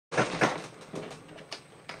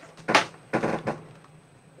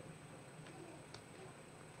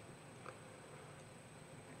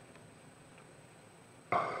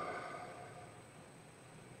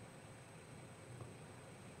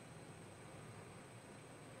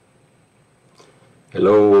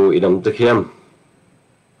Hello, idam tekhiam.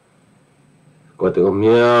 Ko te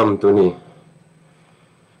omiam tu ni.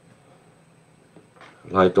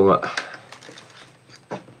 Lai tunga.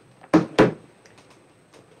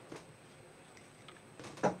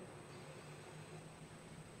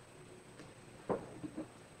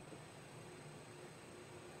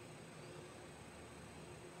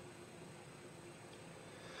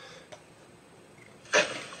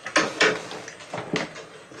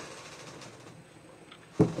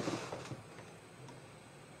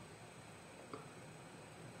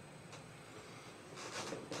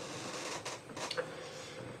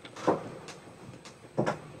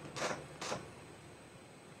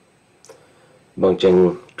 Bang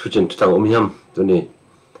cheng tu chen tu tang omiam tu ni.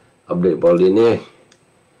 Update ball ini.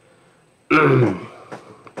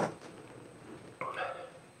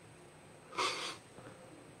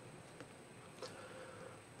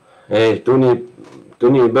 Tu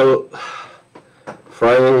ni bel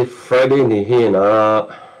Friday ni hi na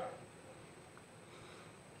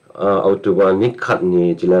autuba ni khat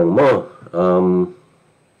ni jilang mo.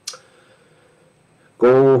 Ko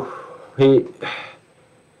hi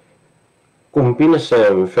kumpina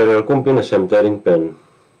sem federal kumpina sem taring pen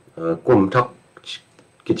kum thak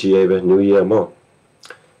kichi be new year mo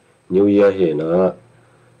new year he na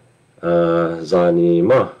zani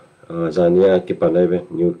mo zania kipanai be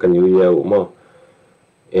new year mo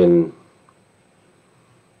in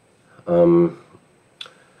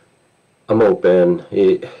amo pen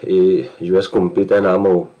US kumpita na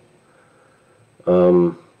amo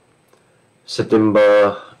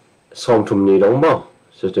September som thum ni dong mo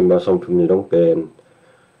September som thum ni dong pen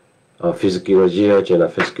physical year chena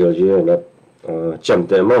physical year na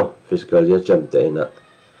chamte mo physical year chamte na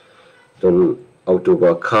ton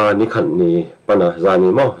October kha ni khan ni pana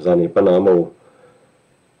zani pana mo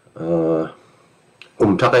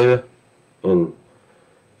kum thakai be in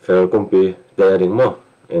fair kumpi daring mo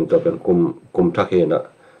en to pen kum thakai na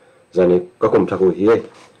zani ka kum thaku hi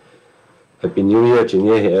happy new year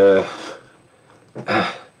chini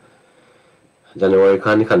January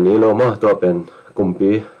khan ni lo mo to pen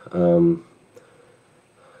kumpi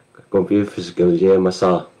physical year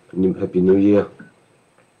masa happy new year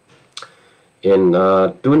in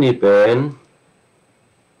tu ni pen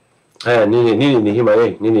ni hi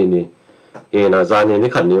mai ni na zani ni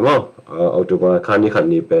khan ni mo October khan ni khan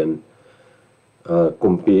ni pen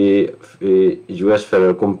kumpi US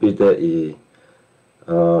federal kumpi te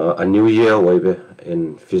a new year way be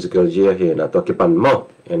in physical year he na to kipan mo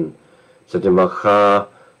in September kha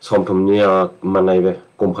som thum ni manai be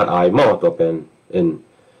kum khat ai mo to pen in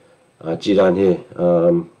chiran he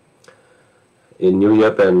in new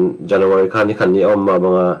year pen January khan ni om ma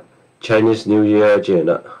banga Chinese new year je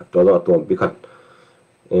na to lo to bi khat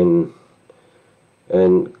in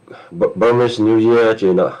Burmese new year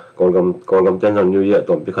je na kongam ten new year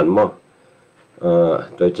to bi khat mo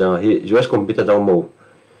to cha hi US computer dang mo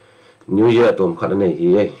new year to khat nei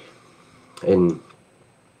hi in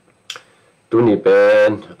tu ni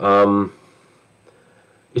pen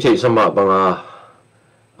ithei sama banga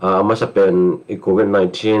masa pen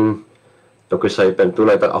COVID-19 to ke sai pen tu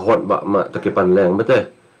lai tak ahot ba ma to ke pan leng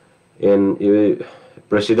mate in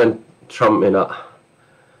President Trump ina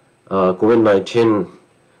COVID-19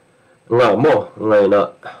 nga mo ngai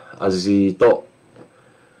na azi to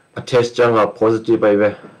a test changa positive ai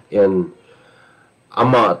ve in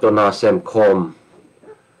ama to na sem khom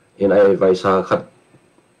in ai vai sa khat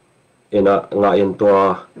ina nga in to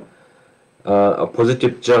a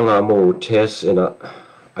positive changa mo test ina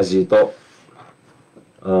azi to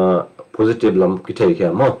positive lam ki thei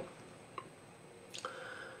kha mo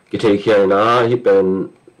ki thei kha na hi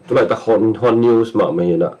pen tu lai ta hon news ma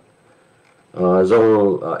mai na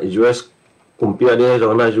zong US kumpia de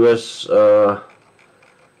zong na US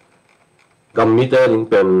gamite ning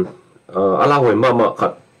pen ala hoi ma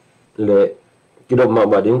khat le kidom ma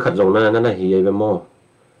ba ding khat zong na hi ai be mo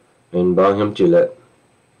en bang hem chi le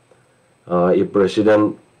i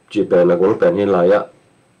president chi pen na gol pen hi la ya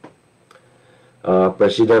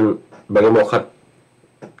president bang mo khat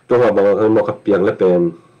to ma bang mo khat piang le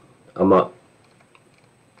pen ama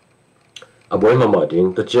aboy ma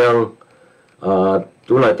ding to chang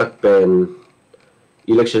tu lai tak pen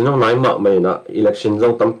election jong nai ma mai na election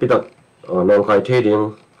jong tam pi tak nong khai the ding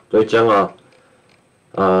to chang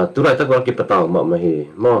tu lai tak ba ki pataw ma hi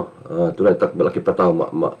mo tu lai tak ba ki pataw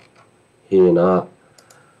ma hi na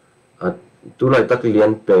tu lai tak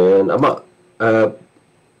lian pen ama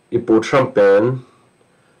ipu Trump pen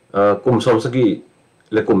kum som saki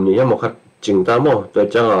le kum ni mo khat ching ta mo to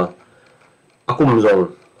chang akum jong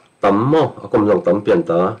tam mo akum jong tam pian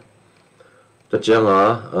ta to chang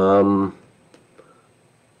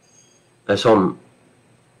som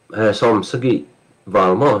som sagi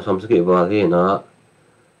val mo som sagi val hi na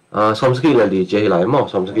som sagi la li je lai mo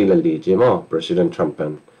som sagi la li je mo President Trump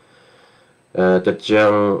pen ta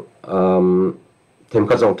chang thêm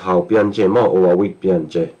các dòng thảo biên chế mà over week biên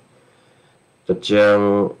chế ta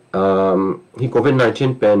chang hi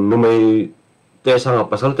COVID-19 pen numai te sang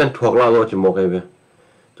pasal ten thuak la lo chimo ke ve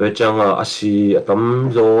to chang asi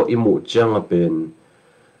atam zo imu chang pen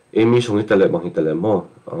emi sung itale bang itale mo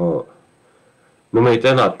numai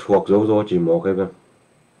ten a thuak zo chimo ke ve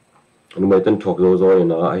numai ten thuak zo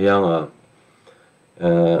ina ayang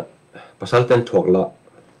pasal ten thuak la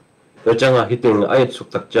to chang hiting ai suk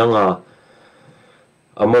tak chang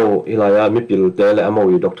amo ilaya mi pil te le amo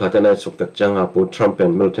i doctor te na suk tak chang pu Trump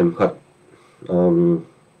pen miltem khat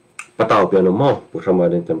patau piano mo pu Trump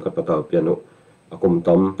den tem khat patau piano akum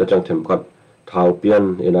tam te chang them khat thau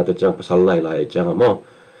pian ina te chang pasal lai chang amo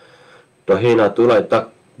to hina tu lai tak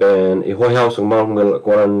ben i hoi house mang ngel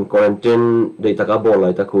quarantine de tak abol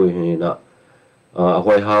lai ta khui hina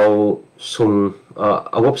hoi house sung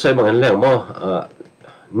a website bang leng mo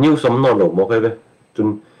news som no lo mo ke be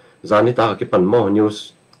tun zani ta ki pan mo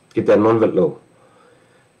news ki ten non vet lo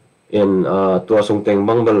in tua sung teng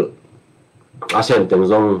bang bel asen teng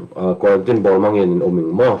zong quarantine bol mang in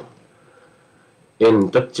oming mo in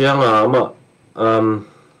tak chiang ma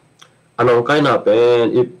anong kai na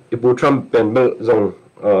pen ipu Trump pen bel zong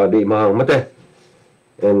di mang mate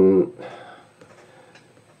in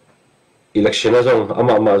election zong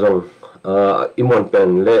ama zong imon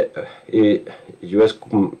pen le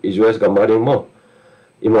US gamaring mo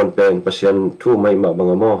imon pen pasien thu mai ma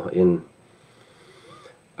banga mo in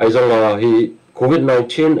aizong hi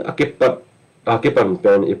COVID-19 akipan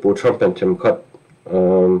pen ipu Trump pen tem khat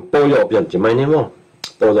po yo pian chi mai ni mo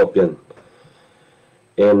po yo pian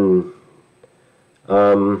in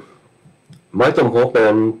mai tom ho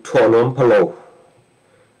pen thua nom phalo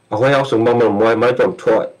a hoi au sung bang mai tom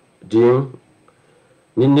thua ding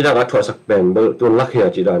ni da ga thua sak pen bel tun lakhia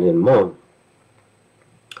chi dan in mo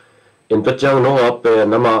in pachang no pe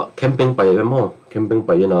nama camping pai mo camping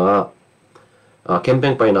pai na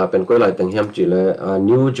camping pai na pen koi lai teng hiam chi le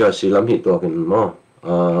New Jersey lam hi to kin mo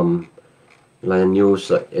lai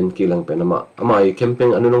news en ki lang pen nama amai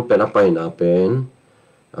camping anu nong pen apai na pen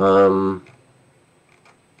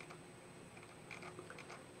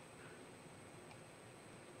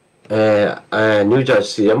New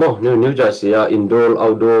Jersey mo New Jersey indoor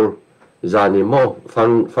outdoor zani mo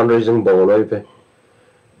fundraising bol loi pe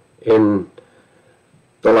in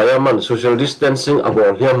tolayaman social distancing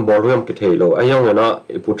abol hiam ki thelo ayong na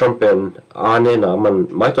ipu Trump pen ane na man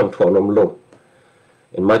mai tom thonom lo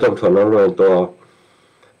in mai tom thonom lo to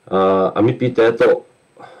ami pi te to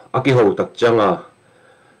aki ho tak changa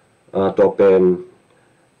to pen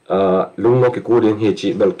lungno ki kudin hi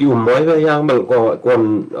chi bel ki umoi ve yang bel ko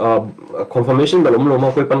kon confirmation bel umlo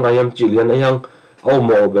ma koi pan ngayam chi lian ayang au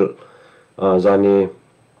mo bel zani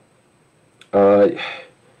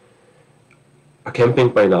a camping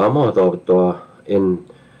pai na mo to in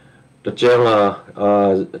to chang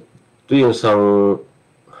tu yung sang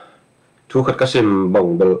thu khat kasim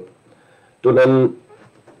bang bel tu nan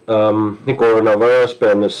ni coronavirus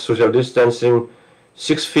pen social distancing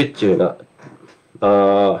 6 feet je na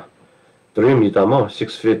 3 meter mo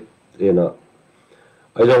 6 feet ina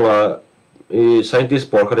ai dong i scientist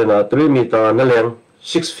por khat na 3 meter na leng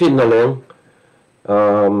 6 feet na leng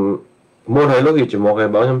mo hai lo hi chi mo ke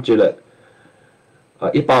ba ham chi le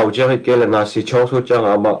i pau je ke le na si chong su chang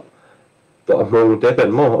ama to among te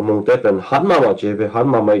pen han ma ma je be han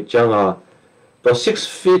ma mai chang to 6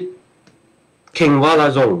 feet king wala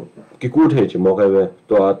zong ki ku the chi mo ke be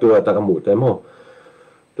to ta ka mu te mo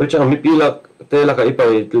to chang mi pi la te la ka i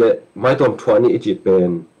pai le mai tom thwani i chi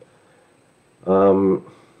pen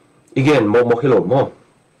again mo khilo mo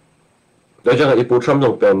to chang i pu Trump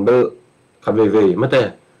zong pen bel ka ve mate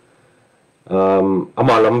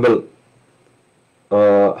ama lam bel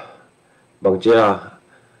bằng chia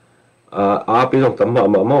pi dòng tấm mà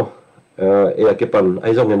mo cái pan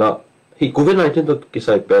ai dòng này hi COVID-19 to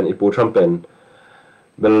kisai pen ipu Trump pen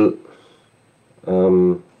bel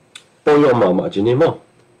poyo ma chini mo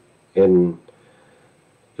en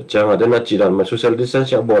changa dena chidan ma social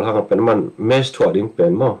distancing bol hang pen man mes thwa ding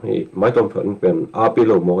pen mo hi mai tom thwa ding pen pi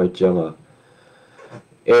lo mo ai changa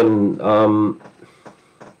en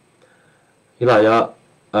hilaya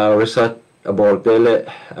research about tele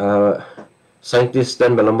scientist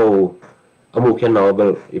ten belamo amu ken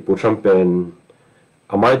novel ipu Trump pen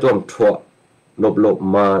amai tom thwa lop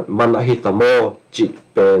man a hitamo chi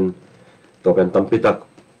pen to pen tampitak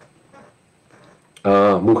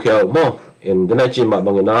mu khel mo in dena chi ma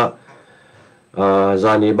bangena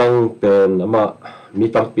zani bang pen ama mi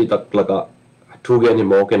tampi tak laka thu gen hi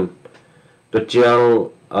moken to chiang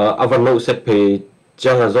avan no set pe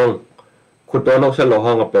chiang azong khuto no se lo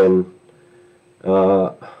hang pen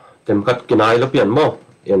tem khat kinai lo pian mo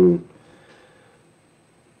in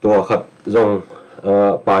to khat zong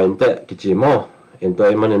pain te kichi mo in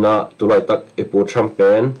toy manina tulai tak epu tham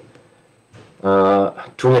pen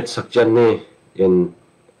thunget sakchan ni in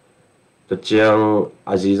to chiang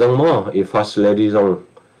azizang mo I first lady zong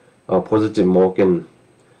positive mo ken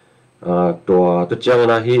to chiang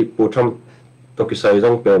na hi pu tham to kisai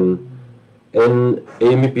zong pen en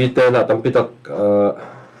emi pi te na tampi tak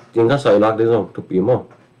tinga sai lak de zong tu pi mo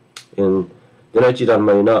in denai chi dan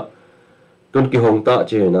mai na tun ki hong ta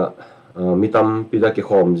che na mi tam pi da ki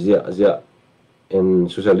khom zia in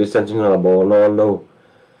social distancing na bo no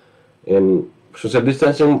in social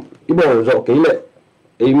distancing ibo zo ke le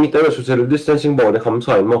emi te social distancing bo de kham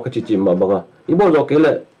sai mo ka chi chi ma banga ibo zo ke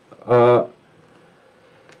le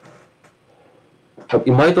hab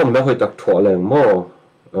imai tom ba hoi tak thwa le mo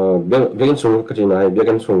biakin sung ka chi nai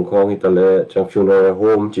biakin sung khong hi ta le chang funeral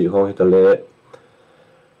home chi khong hi ta le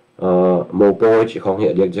mo po chi khong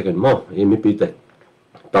hi diak jaken mo emi pi te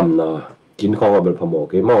tam na kin khong abel phamo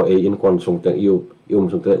ke mo in kon sung te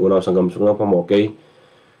sung te ula sangam sung na phamo ke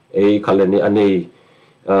khaleni ani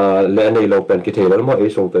le ani lo pen ki thelo mo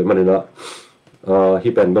sung te manina hi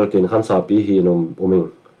pen bel tin khan sa pi hi nom uming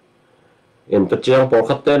in ta chiang po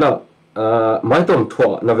khat te na mai tom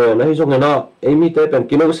thwa na ve na hi zong na mi te pen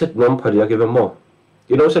kino set nom pharia ke mo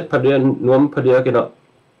kino set pharia nom pharia ke na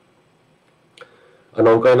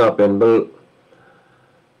anong ka na pen bel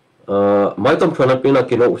mai tom thwa na pi na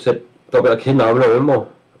kino set to ba khin nam lo mo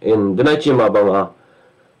in denai chi ma banga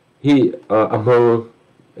hi among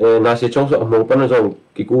na se chong so among pan zong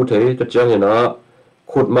ki ku the ta chiang na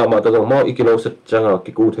khut ma ta zong mo ikino set changa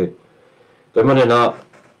ki ku the to ma na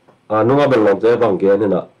nunga ben lom te bang ge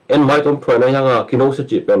na en mai tom thwa na yanga kino set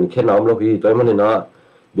chi pen khin nam lo hi to ma na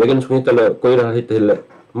begin swing ta le koi ra hi te le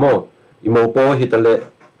mo imo po hi ta le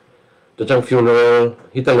to chang funeral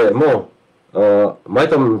hi ta le mo mai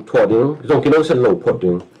tom thwa ding zong kino set lo phot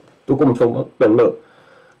ding tu kum chong pen mo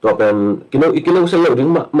to pen kino set lo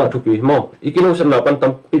ding ma thu pi mo kino set na pan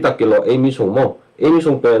tam pi tak kilo mi sung mo mi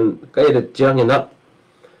sung pen kai de chiang ina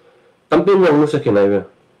tam pi ngong nu sakin ai ve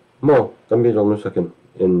mo tam pi ngong nu sakin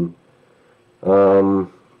in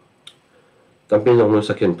tam pi ngong nu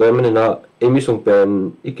sakin to men na mi sung pen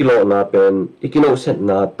kilo na pen kino set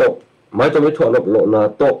na to mai to mi thwa lo na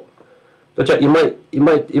to to cha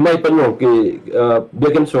imai pan ngong ki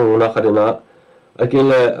beken sung na khadina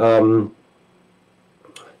akile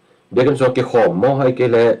beken sung ki khom mo hai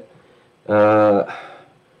kele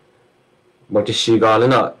bang ti si ga le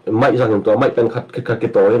na mai jang to mai pen khat ki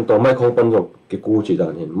to hen to mai khong pan jong ki ku chi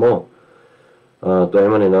dan hen mo to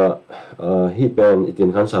man na hi pen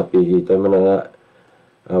itin khan sa pi hi to man na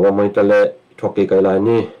wa mai ta le thoki kai lai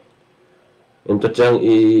ni in to chang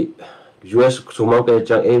US sumang ke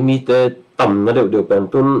chang mi te tam na de pen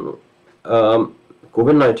tun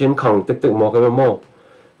COVID-19 khang tek tek mo ka mo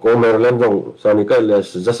ko Maryland jong sani kai le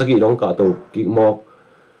jasagi dong ka to ki mo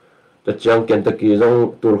ta chiang Kentucky jong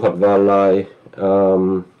tur khat wa lai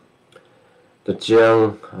ta chiang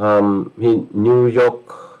hi New York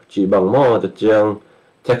chi bang mo ta chiang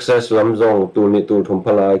Texas lam jong tu ni tu thum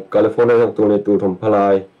phalai California jong tu ni tu thum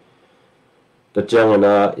phalai ta chiang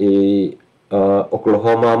na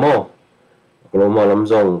Oklahoma lam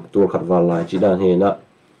jong tur khat wa lai chi dan he na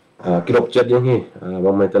kilok chet ding hi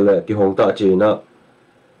bang mai ta le ki hong ta chi na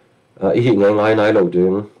hi ngai nai lo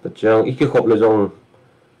ding ta chiang ki khop le jong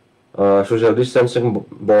social distancing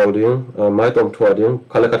ball ding mai tom thwa ding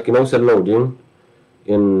khala khat kinong sel lo ding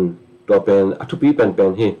in to pen atupi pen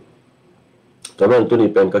hi to man tu ni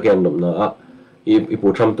pen ka gen nom na I pu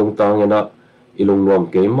tham tung tang na ilung nom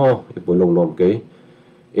ke mo ipu long nom ke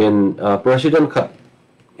in president khat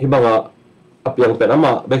hi banga apyang pen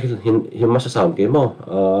ama be hin masa sam ke mo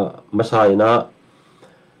masai na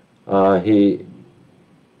hi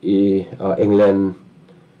England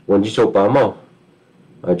won ji so pa mo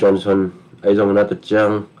Johnson ai jong na ta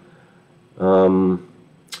chang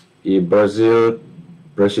Brazil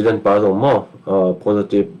president pa jong mo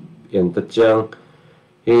positive in ta chang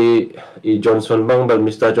Johnson bang bal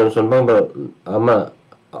Mr Johnson bang bal ama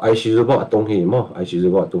ICU ba atong hi mo ICU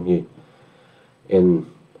ba atong hi in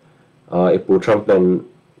ipu Trump and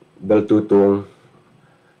bel tu tung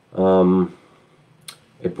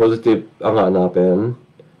positive anga na pen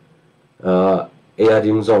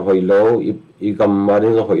ading zong hoi lo gam ma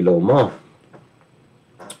ding zong hoi lo ma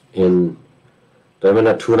in to men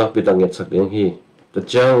na thuna pi tang yet sak ding hi the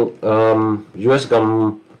chang US gam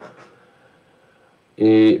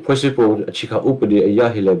possible chika upadi aya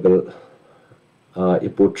hi level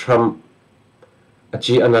ipu Trump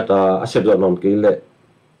achi anata asebdo non kile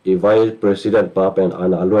vice president pa pen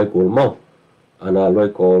ana aloi kul mo ana aloi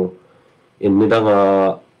kol in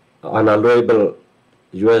nidanga ana aloi bel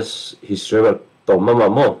US history to mama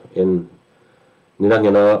mo in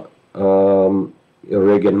nidanga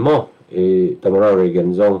Reagan mo tamara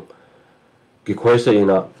Reagan zong ki khoi se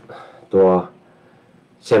ina to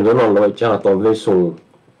sem do non loi cha tom le sung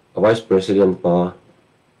vice president pa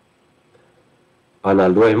ana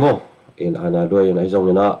loi mo in ana loi na zong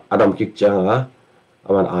ina adam kik changa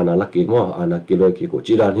aman ana laki mo ana kiloi ki ko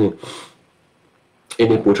chiran hi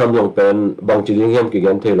ini pu tham long pen bang chi ding yam ki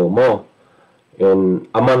gan thelo mo in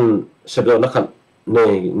aman sebdo na khat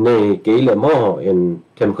ne ke le mo in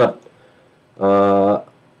them khat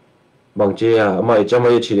bang chi mai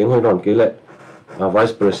chamai chi ding hoi non ke le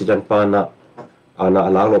vice president pa na ana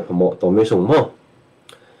ala lo phamo to me sung mo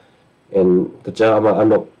in ta cha ama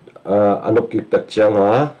anok ki tak changa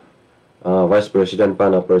vice president pa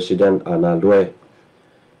na president ana lue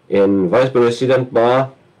in vice president pa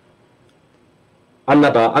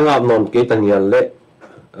anata angap non ke tangial le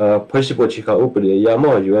possible chika upri ya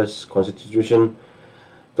mo US constitution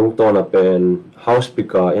tung to na pen house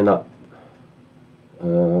speaker ena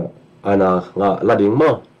ana nga lading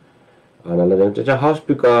mo ana lading cha house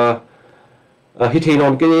speaker hithi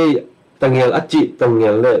non ke tangial achi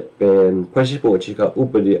tangial le pen possible chika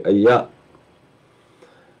upri aya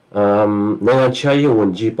nangan chai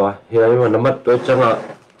wonji pa he ai namat to changa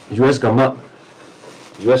US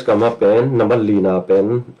kama pen number lina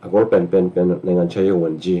pen agor pen dengan chai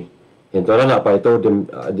wonji hen to na pai to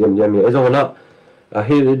dim mi ezong na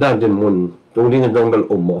he dan din mun tung ding dong dal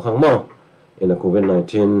mo khang mo in covid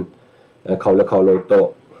 19 khau le to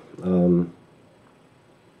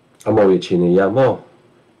amoi chini ya mo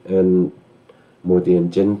en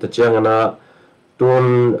modin jen ta chang na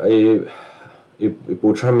tun ipu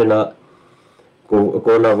tramina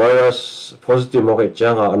coronavirus positive mo kay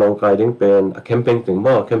changa anong guiding pen a camping ting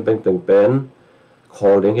pen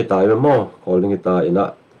calling kita mo calling kita ina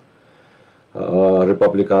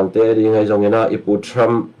republican te ding ai jong ina ipu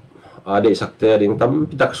Trump ade sakte ding tam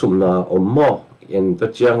pitak sumna ommo in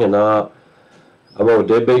to chiang ina amo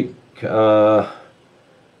debate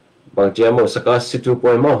bang chiamo saka situ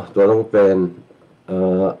point mo to long pen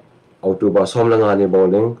October som lang ani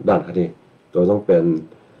bowling dan ade to long pen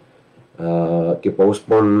ki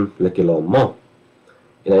postpone le kilom mo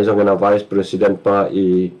ina jong ina vice president pa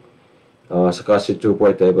saka situ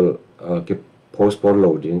point table ki postpone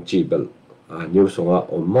loading chibel news songa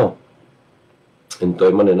ommo in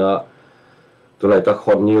toy manena tulai ta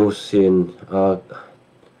hot news in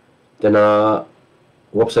tena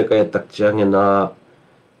website kay tak chiang ina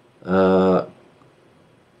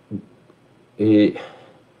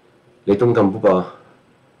leitung kam pa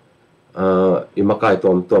imakai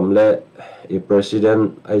tom le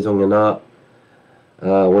president ai jong ina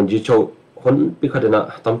wonji cho hon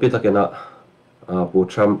pikhadena tampi takena pu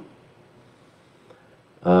Trump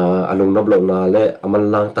alung noblo na le aman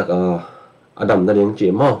lang tak adam na ding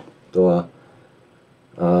chi mo to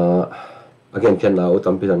again ken na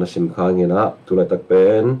utam pi na sim kha ngina tulai tak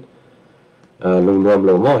pen lung nuam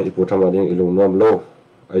lo mo ipu Trump ding ilung nuam lo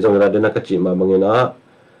ai jong ina dena ka chi ma mangina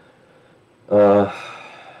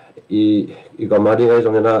i gamadi ai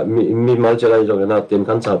jong ina mi mal chela ai jong ina ten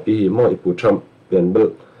kan cha pi mo ipu Trump pen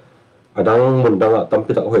bel adang mun danga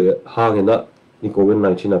tampi tak hoi hangina ni covid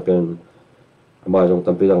 19 na pen ama jong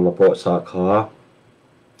tampi dang na po sa kha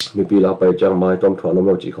mi pi la pai chang mai tom thwa no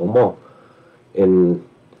mo chi khom mo in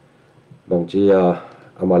bang chi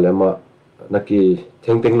ama lema naki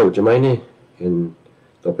theng lo chi mai ni in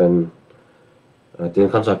to pen ten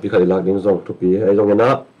kan sa pi khai lak ding jong thu pi ai jong ina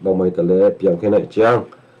bang mai ta le piang khena chiang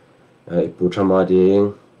ipu Trump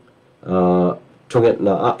ding chonget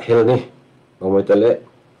na hel ni bang mai ta le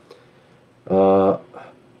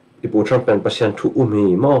ipu Trump pen pasien thu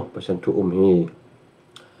mo pasien thu hi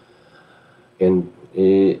en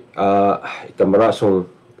tamara sung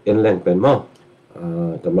en leng pen mo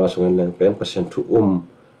tamara sung en leng pen pasien thu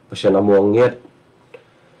pasien among nget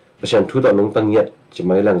pasien thu da nung tang nget chi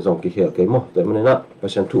mai lang jong ki hel ke mo te manena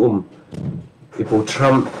pasien thu ipu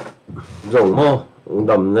Trump jong mo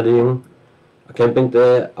dam na ding camping te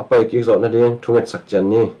apai ki zo na ding thunget sak chan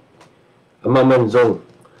ni ama man jong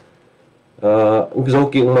zo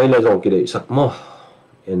ki mai la jong ki dei sak mo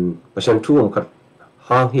en pasien thu khat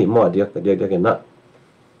hang hi mo dia na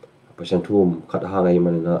pasien thu khat hang ai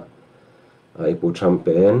manena ipu Trump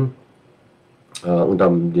pen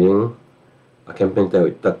dam ding camping te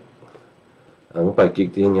tak ang pai ki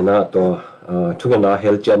ting na to thunga na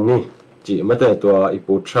hel chan ni chỉ mất tới tua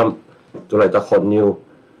ipu Trump tua lại ta khôn nhiều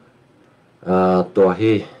tua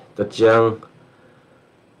hi ta chăng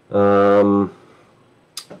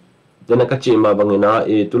cho nên các chị mà bằng người na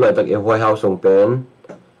tua lại ta cái White House song pen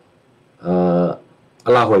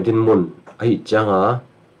ala hồi tin mun ai chăng à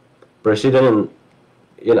president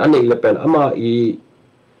in anh ấy là pen ama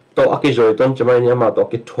to akizoi ton chamai ni ama to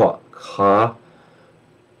ki thwa kha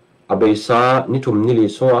abesa ni thum ni li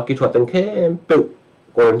so ki thwa tan khem pe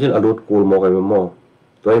ko jin alut kul mo kai mo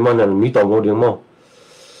toy man an mi tom lo ding mo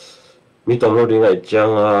mi tom lo ding ai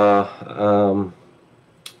chang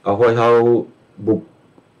a hoi hau bu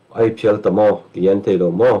IPL ta mo ki yan te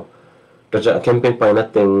lo mo ta cha campaign pa na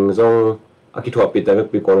teng zong aki thwa pi ta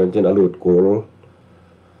pi ko jin alut kul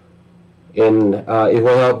in i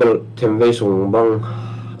hoi hau bel them ve sung bang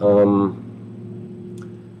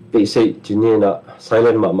bị say chỉ như là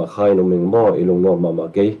silent mà khai nó mình mò ilung nó mà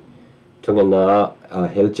cái cho nên là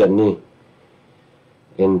health chân ni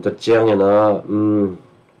in tất chiang là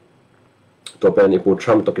tụi bên ipu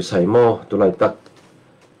Trump tụi cái sai mò tụi lại tắt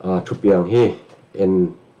chụp biang hi in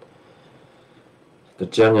tất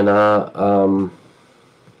chiang là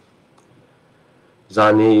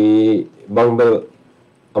zani bang bel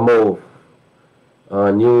amo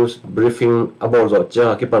news briefing about rồi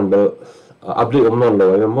cha cái phần bel update non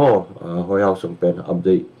lo mo hoi hau sung pen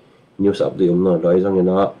update news update non lo jong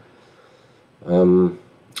na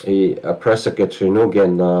press secretary no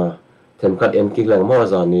gen na them kat en ki lang mo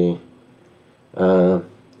za ni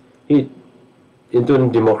hi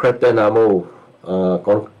intun democrat te na mo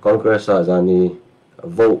congress za ni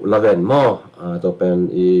vote laven mo to pen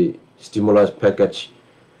stimulus package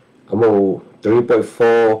amo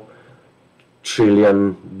 3.4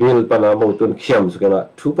 trillion bill pana mo tun khiam su kana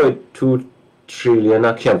 2.2 trillion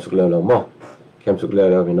na khiam su le mo khiam su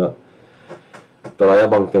le na to la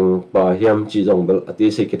bang teng pa hiam chi jong bel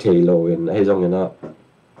ati se ke thei lo in he jong na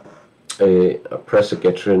press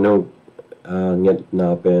secretary no nget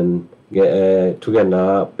na pen ge tu gen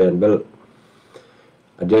na pen bel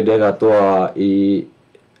de ga to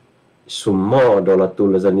summo dola tu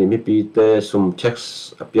la zani mi pi te sum tax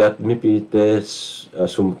apiat mi pi te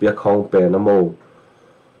sum pia khong pe na mo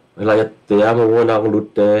la ya te ya mo na lut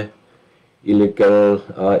te illegal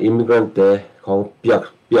immigrant te khong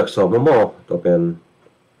piak so mo to pen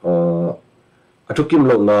atukim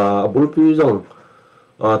lo na bul pi jong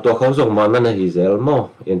to khong jong man na hi zel mo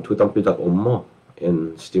in thu tam pi tak mo in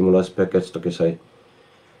stimulus package to ke sai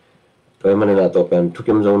to man na to pen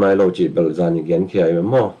thukim jong nai lo chi bel zani gen khi ai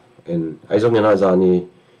mo in ai jong na zani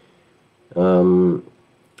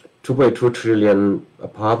 2.2 trillion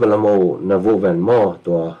pa belamo na vo ven mo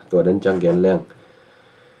to den chang gen leng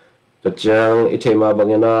to chang itema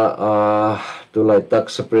bangena to lai tak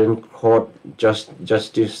supreme court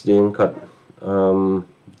justice ding khat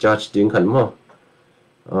judge ding khat mo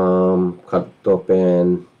khat to pen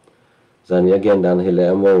zani again dan hele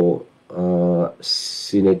mo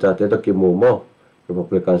senator te to ki mo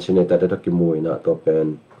republican senator te to ki ina to pen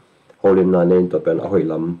holim na nen to pen ahoi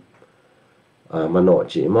lam mano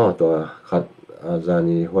chi mo to khat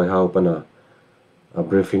zani hoi hau pana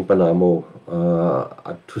briefing pana mo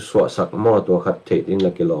thu swa sak mo to khat the ding la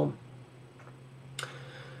kilom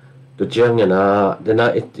to chiang na dena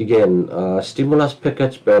it again stimulus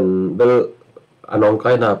package pen bel anong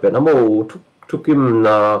kai na pen amo thukim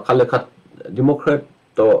na khale khat democrat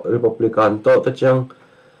to republican to chiang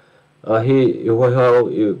hi hoi hau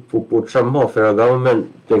pu Trump mo federal government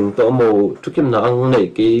ting to mo thukim na ang nei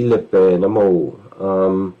ki le pe na mo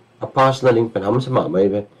a pass na ling pen ham sama mai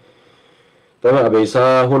be to ma be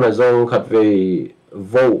sa huna zong khat ve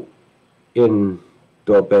vote in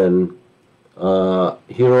to pen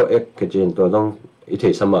hero ek ke jen to zong I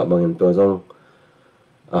thei sama bang to zong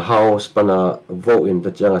house pana vote in to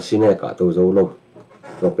chang a sine ka to zo lo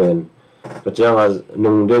to pen to chang a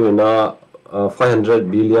nung de na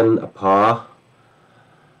 500 billion apa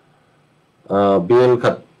bill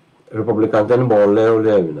khat republican ten bol le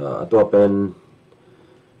na to pen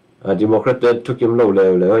democrat took him lo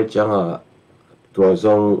le changa to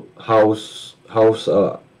zong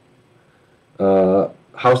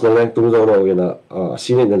house na leng tu zo lo ina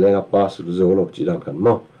sine na leng apa su zo lo chi dan kan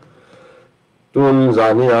mo tun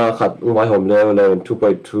zani a khat mai hom le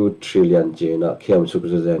 2.2 trillion je na khiam su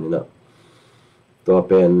zo zani na to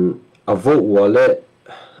pen a vote wale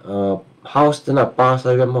house tena pass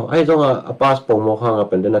ai mo ai zong a pass pong mo khang a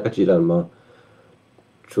pen dena ka chi dan ma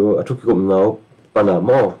chu a thu ki kum nau pana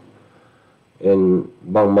mo en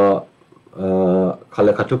bang ma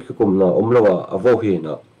khale kha thu ki kum na omlo a vo hi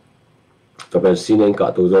na to pen sinen ka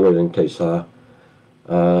to zo lo ding thai sa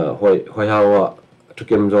hoi hawa thu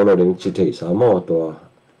kim zo lo ding chi thai sa mo to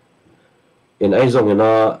in ai zong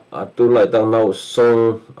ina tu lai tang nau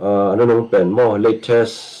song anong pen mo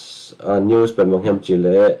latest news pen mong hem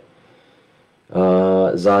chile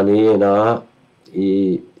zani na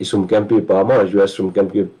isum campi pa mo US sum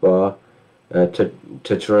campi pa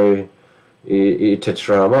tetra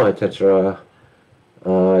tetra mo tetra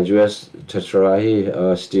US tetra hi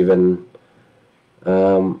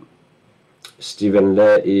Steven le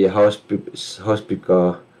house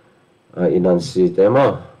speaker inansi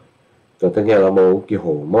tema to tengel mo ki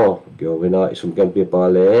ho mo ki ho na isum campi pa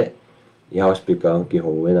le house speaker ki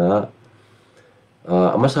ho na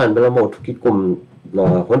amasan bela mo ki kum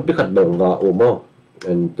na kon pi khat dong na o mo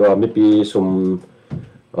en to mi pi sum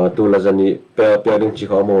tu la zani pe ding chi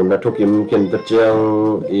ho mo na thukim ken ta chiang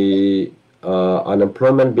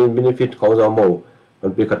unemployment benefit ko za mo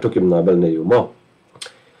kon pi khat thukim na bel ne yu mo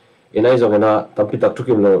inai zo na tampi tak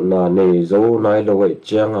thukim lo na nei zo nai lo wei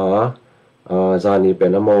chiang zani pe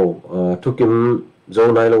na mo thukim zo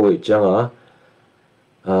nai lo wei chiang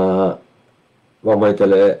wa mai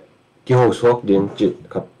tele ki ho sok ding chi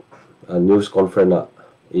kap news conference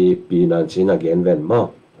pi nan chin again ven mo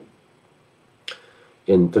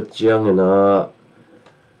in to chiang na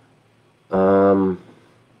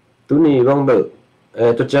tu ni wang bel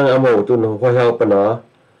to chiang amo tu no ho help na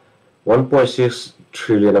 1.6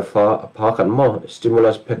 trillion fa khan mo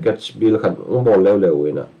stimulus package bill khan mo lew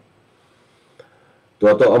ina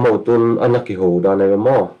to amo tun anaki ho da ne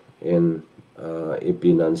mo in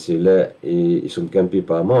ipinan sile isum campi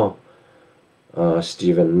pa mo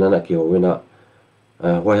Steven nana ki ho ina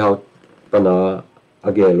hoi hao pana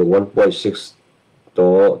agel 1.6 to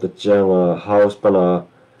the chang house pana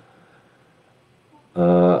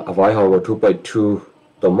avai ho 2.2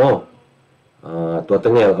 to mo to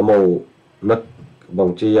tengel amo nak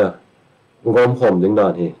bang chia ngom hom ding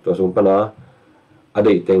dan hi to sum pana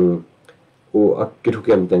adei teng u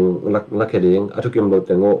akithukem teng lak heding athukem lo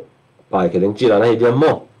tengo pai kedeng chi la na hi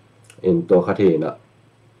mo in to khathi na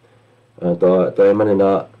to manina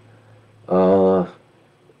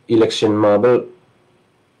election marble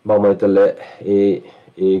bang tele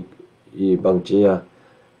bang chia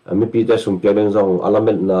mi pi ta sum pya deng zong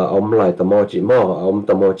alamet na om lai tamo chi mo om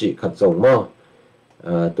tamo chi khat zong mo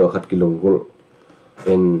to khat kilung gul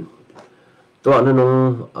en to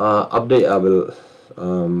anong update abel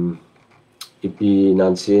ipi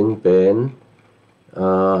nansin pen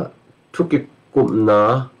thuki kum na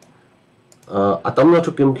atam na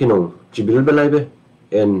thukim kinong chibil belai be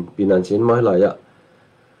en pinansin mai la ya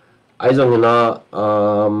ai zong na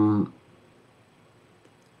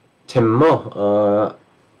temmo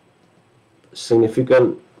significant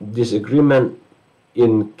disagreement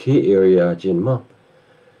in key area jin mo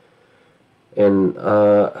en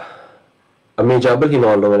major bel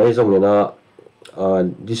hinon lo ai zong na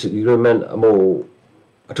disagreement amo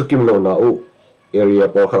athukim lo na u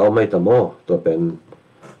area por khal mai tamo to pen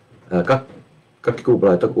các cái cục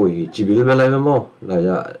lại tất ui chỉ biết về lại mà là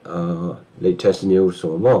ya latest news so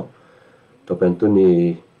mo to pen tu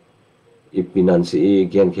ni ipinansi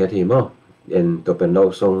gen kia thì mo en to pen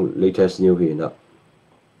lo song latest news hi na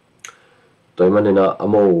to man na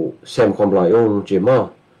amo sem kom lai ong chi mo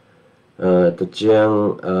to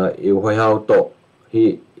chiang yêu hoi hao to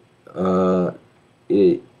hi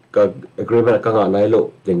ka agreement ka nga nai lo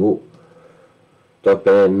tengu to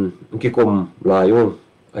pen ki kum lai ong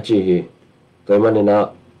achi hi tôi manina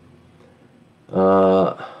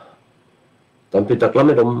tampi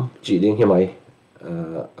taklam dom chỉ ding hi mai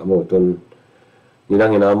amo ton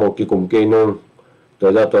ninang ina mo ki kum ke nung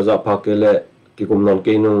to za pa ke le ki kum non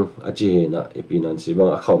ke nung achi he na ipinan si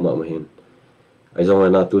bang akhaw ma hin ai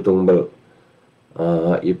zong na tu tung bel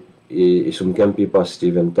isum campi pa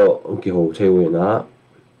Steven to ki ho theu na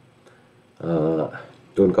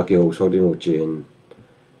ton ka ki ho so ding chen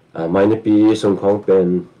mai ni pi sum khong pen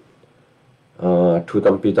thu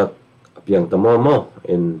tampi tak piang tamo mo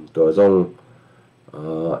in to zong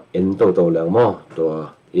in to lang mo to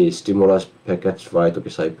stimulus package vai to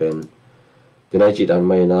pisai pen tinai chi dan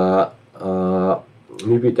mai na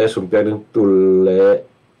mi pi ta sum pya ding tul le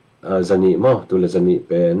zani mo tul le zani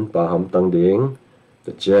pen pa ham tang ding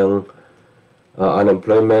to chang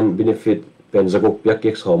unemployment benefit pen zagok pya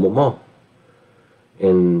kek so mo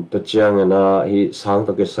in to chang na hi sang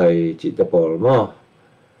to ke sai chi ta pol mo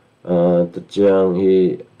to chang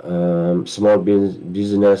hi small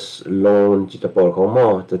business loan chi ta por ko mo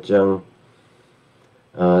to chang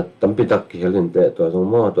tampi tak helin te to zong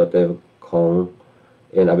mo to te khong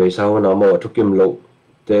en abe sau na mo thukim lo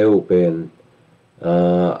teu pen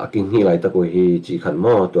aking hi lai ta ko hi chi khan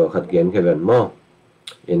mo to khat gen kheven mo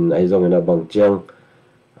in ai zong na bang chang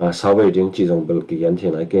sawe ding chi zong bel ki yan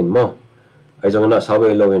thian ai ken mo ai zong na sawe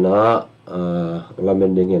lo na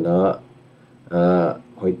lamen ding ina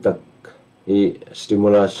hoi tak hi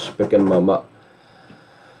stimulus peken mama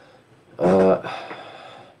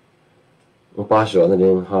pasyo na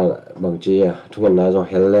ding ha bang chi thungan na jong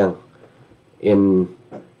hellang in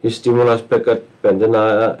hi stimulus packet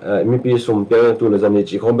pendana mp sum pe tu la jani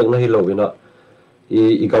chi khom bek na hi lo ina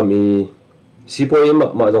i kami sipoi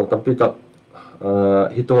ma jong tampi tak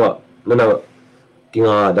hi to nana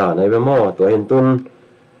kinga da na be mo to hin tun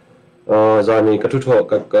zani ka thu tho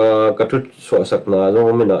ka thu so sakna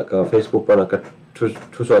jong mina ka facebook pa na ka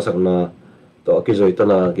thu so sakna to ki zoi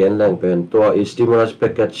tana gen lang pen to stimulus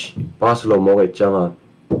package pas lo mo ngai changa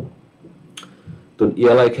tun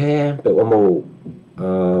ia lai khe pe wa mo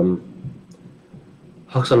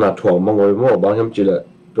haksana thwa mangoi mo ba hem chila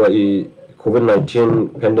to i covid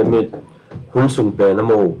 19 pandemic hun sung pe na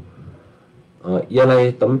mo ia lai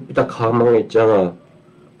tam pita kha mangai changa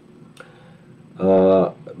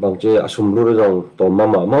bang che asum lu rong to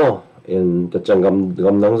mama mo in ta changam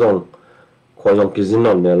gam nang jong kho jong kizin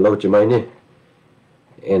non ne lo chi mai ni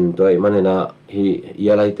en to manena hi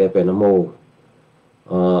ia lai te pe na mo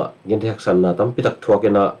gen thak san na tam pitak thwa ke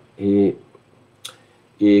na hi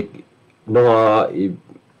no i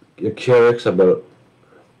care exable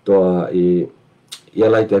to i ia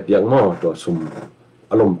lai te piak mo to sum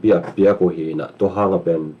alom pia ko hi na to hanga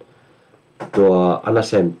pen to ana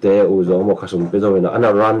sem te u zo mo khasum pe zo na ana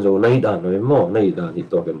ran zo nei da no mo nei da ni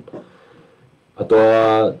to ken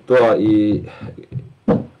to i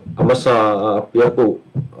amasa pia ko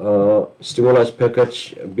stimulus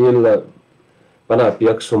package bill pana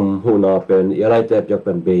piak sum huna pen yalai te piak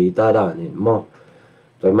pen be ta da ni mo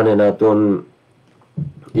to manena ton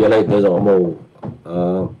yalai te zo mo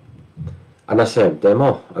ana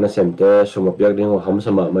sem te sum piak ding ham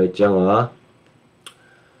sama mai changa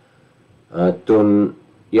ton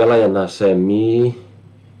yalai na semi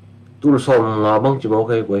tul som nga bang chimo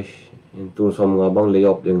kai koi tul som nga bang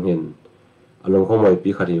layop ding hin along ko mai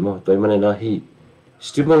pi khari mo to manena hi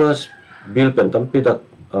stimulus bill pen tam pi tak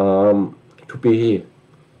thupi hi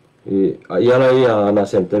yalai na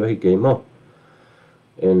sem te hi ke mo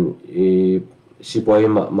en sipoi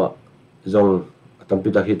ma zong tam pi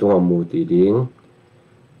tak hi tunga mu ti ding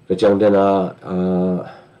ke chang dena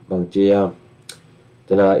bang chia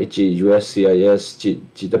tena ichi USCIS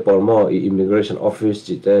chi te por mo immigration office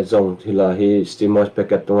chi te zong thila hi stimulus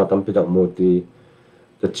packet tunga tam pi tak mu ti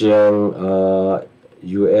ke chang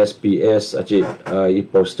USPS achi i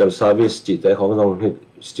postal service chi te hong zong hi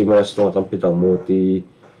stimulus tunga tam pi tak mu ti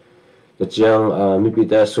ke chang mi pi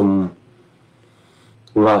te sum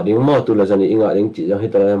nga ding mo tu la jani inga ding chi jang hi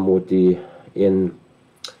ta mu ti in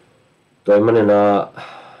toy manena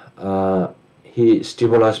hi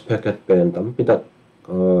stimulus packet pen tam pi tak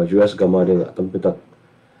US gama ding tam pi tak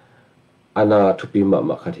ana thupi ma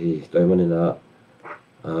khathi toy manena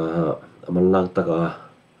aman lang taka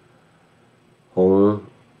hong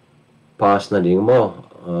pas na ding mo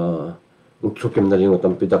thukim na ding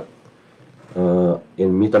tam pi tak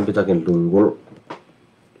in mi tam pi tak in lungul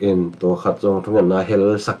in to khat jong thungan na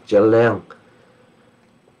hel sak chel leng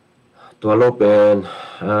to lo pen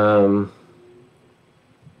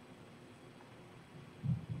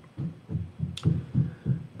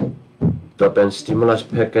to pen stimulus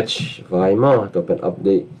package vai ma to pen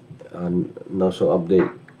update now so update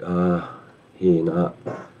hi na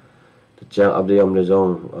to chang update om le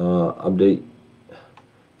jong update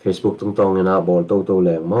Facebook tung tong na bol to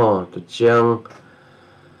leng mo to chang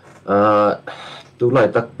tu lai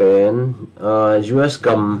tak pen US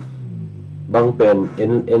kam bang pen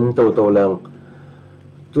en to lang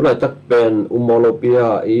tu lai tak pen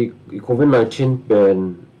umolopia i covid 19 pen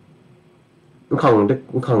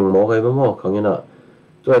khang mo kai mo khang ina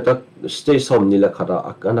tu lai tak stay som ni la khada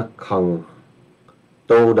akana khang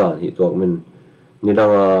to da hi to min ni da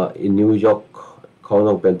in New York khong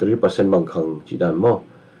long pen 3% bang khang chi dan mo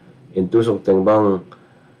in tu sok teng bang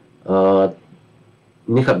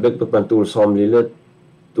ni khat bek pan tur som li le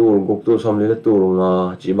tur guk tur som li le tur nga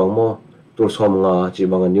chi bang mo tur som nga chi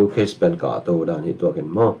bang new case pen ka to dan hi to ken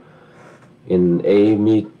mo in a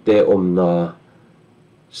mi te om na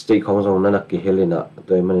state khong jong na ki helena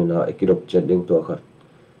to manina ekidop chet ding to khat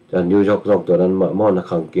ta New York jok to dan ma mo na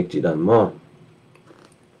khang kek chi dan mo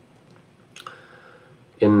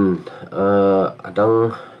in adang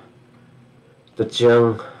to chiang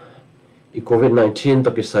covid 19 to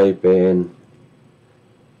ki sai pen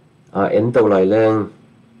en to lai leng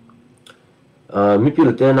mi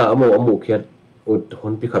pil te na amu khet ut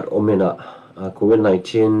hon pi khat omena covid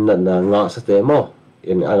 19 na nga sa te mo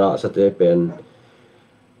in nga sa te pen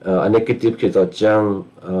a negative ki to chang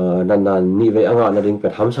nan ni ve anga na ding pe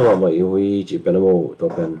ham sama ma i hui chi pe mo to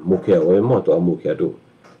pen mu khe oi mo to mu khe du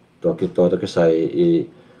to ki to ke sai i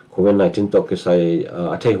COVID-19 to ke sai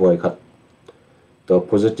a thei hoi khat to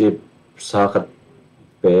positive sa khat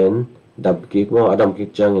pen dab ki mo adam ki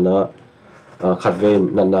chang ina khat ve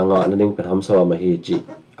nan na nga na ding pe ham sama ma hi chi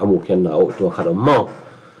amu khen na o to khat mo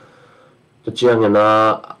to chiang ina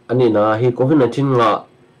ani na hi COVID-19 nga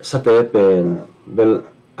sa te pen bel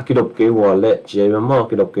akidop ke wale che mo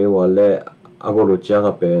akidop ke wale agolo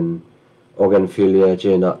changa pen organ failure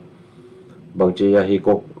che na bang che ya hi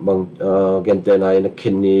kok bang gente na in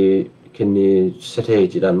kidney sethe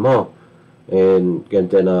chi dan mo en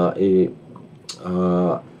gente na i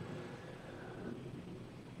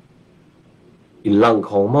ilang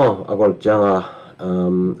khong mo agol changa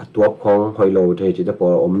atuap khong hoilo the chi da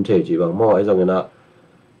po om the chi bang mo ai jong na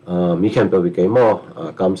mi khem to bi ke mo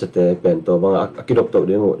kam se te pen to bang akidop to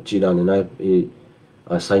de ngo chi dan na i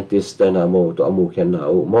scientist te na mo to amu khen na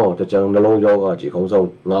o mo to chang na long yo ga chi khong song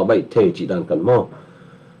nga bai the chi dan kan mo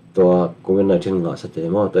to COVID-19 nga se te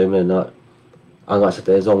mo to me na anga se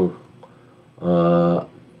te jong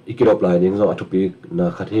ikidop lai ding zo atupi na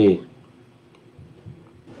khathi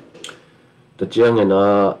to chang na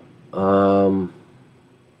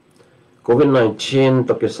COVID-19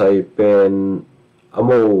 to ke sai pen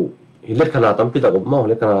amo hilet khana tampi ta ko mo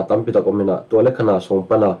hilet khana tampi ta ko mina to le khana song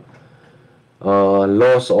pana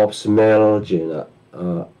loss of smell jina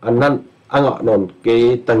anan anga non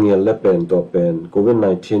ke tangel le pen to pen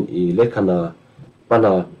COVID-19 i le khana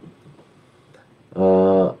pana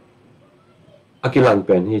akilan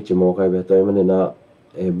pen hi chimo kai be to mane na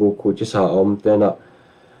e bu khu chi sa om te na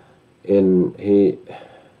in hi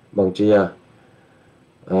bang chia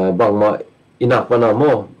bang ma inak pana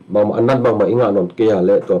mo bang anan bang ma inga non ke ya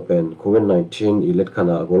le to pen COVID-19 i let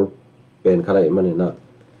khana gol pen khana mane na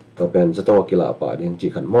to pen za to kila pa ding chi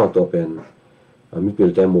khan mo to pen mi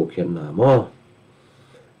pil te mu khen na mo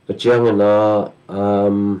to chiang na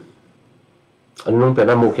anung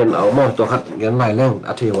pen mu khen au mo to khat gen lai leng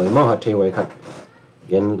a thi hoi mo a thi hoi khat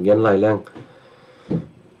gen lai leng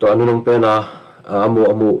to anung pen na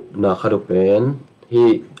amu na khadu pen hi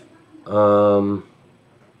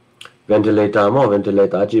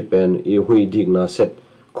ventilator chi pen i hui dik na set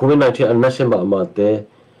COVID-19 an na sem ba ma te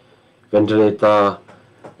ventilator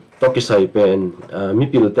to ki sai pen mi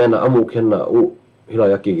pil te na amu khen na u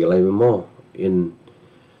hilaya ki ge lai mo in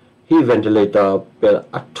hi ventilator pen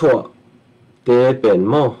athwa te pen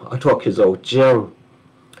mo athwa ki zo chiang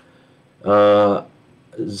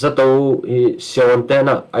zato hi seon te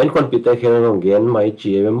na ain kon pi te khen ngong gen mai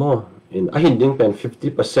chi mo in a hin ding pen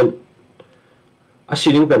 50% a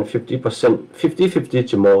shilling pen 50% 50-50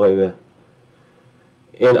 chi mo ga we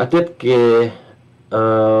en atet ke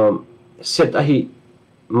set a hi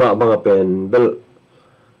ma banga pen bel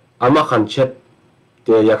ama khan chet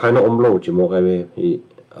te ya khana omlo chi mo ga we hi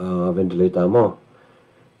ventilator mo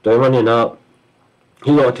toy mani na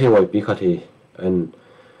hi lo the wai pi kha thi en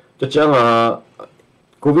to changa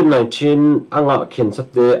COVID-19 anga khin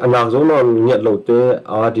satte anak zo non nyat lo te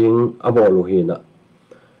ading abolo hi na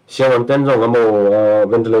siawan ten zong amo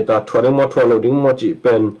ventilator thware mo thwa loading mo chi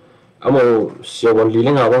pen amo siawan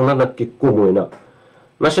liling awang na ki ku mo na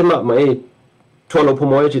masema mai thwa lo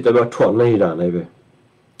phumo chi ta ba thwa na hi da nai be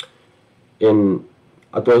in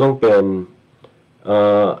atwa zong pen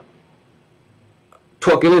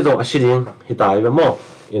thwa ke le zong asiling hi tai be mo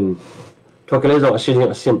in thwa ke le zong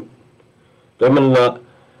asiling asim to man la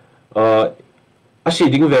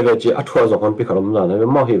asiding ve ve chi athwa zong kon pi khalam na na be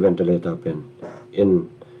mo hi ventilator pen in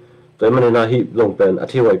toy mane na hi long pen a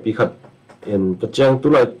thiwai pi khat en to chang tu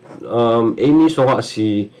la amy songa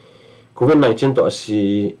asi COVID-19 to asi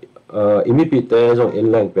imi pi te jong in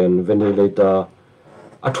lang pen ventilator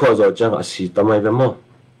athwa zo chang asi tamai be mo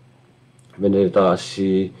ventilator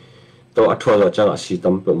asi to athwa zo chang asi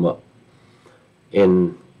tam pe ma en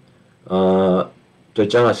to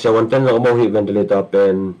chang asi wan ten zo mo hi ventilator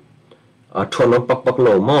pen thon pak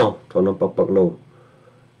lo mo thon pak lo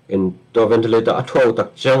in to ventilator athwa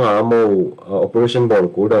tak changa mo operation ball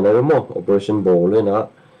ko da na mo operation ball le na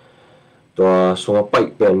to so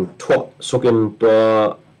pai pen thwa sokin to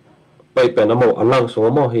pai pen mo alang so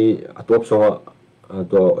mo hi atop so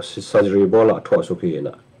to surgery ball athwa so ki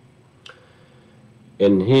na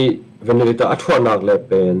in hi ventilator athwa nak le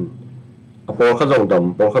pen apor kha jong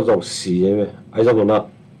dam por kha jong si e ai jong na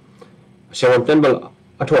seven ten bal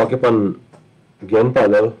athwa ke pan gen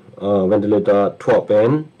panel ventilator thwa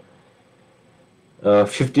pen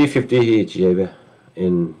 50-50 hi chi be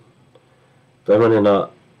in toy mane na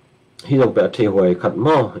hi jong pe the hoi khat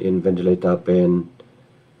mo in ventilator pen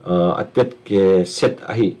atet ke set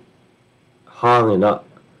ahi hangena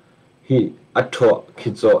hi atho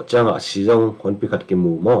khicho changa sizong hon pikat ke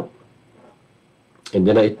mu mo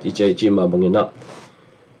endena ichai chi ma bangena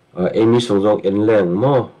emi songjong enleng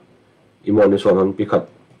mo imoni son hon pikat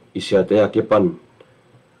isiate ya ke pan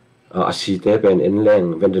asite pen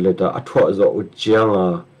enleng ventilator atho zo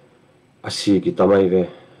uchianga asi ki tamai ve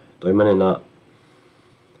toy manena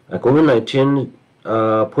COVID-19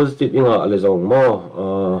 positive inga alezong mo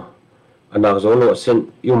anak zo lo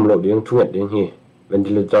sen yum lo ding thunget ding hi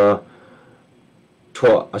ventilator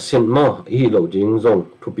thwa asen mo hi lo ding zong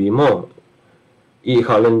thupi mo i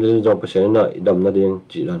khalen ding zong pasena na dam na ding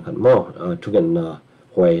chi dan khat mo thugen na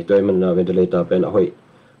hoi toy man na ventilator pen hoi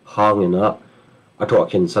hangena athwa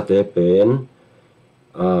khin sate pen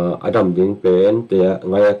adam ding pen te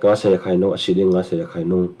ngaya ka se khai no asiding nga se khai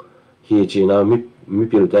no hi china mi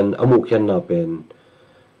pilten amu khen na pen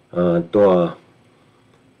to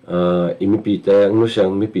imipi te nu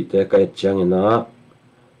sang mi pi te kai chang na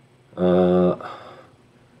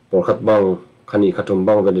por khat bang khani khatum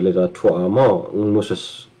bang ventilator thua mo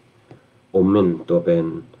nusus omin to pen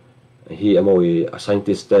hi amoi a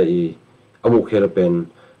scientist te i amu khel pen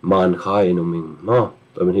man khai no ming no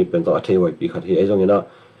to hi pen to athei wai pi khat hi ezong ina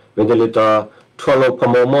ventilator thua lo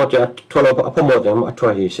phamo mo cha thua lo phamo te ma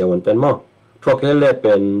thua hi sewan ten mo thua ke le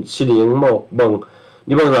pen siling mo bang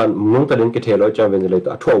ni bang ran mung ta den ke thelo cha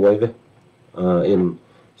ventilator thua wai ve in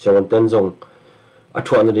sewan ten zong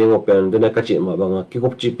athua na ding open dena ka chi ma banga ki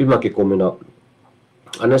kop chi pi ma ki komena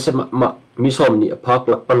anase ma mi som ni phak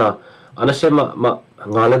lak pana anase ma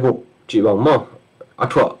ngale bu chi bang mo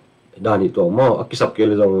athua dani to mo akisap ke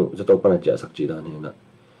le jong jato pana cha sak chi dan na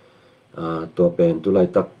to pen tu lai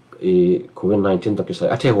tak i COVID-19 tak kisai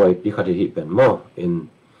athe hoi pi khati hi pen mo in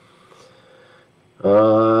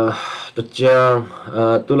to chang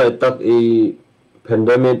tu lai tak i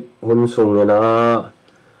pandemic hun sung na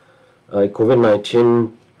COVID-19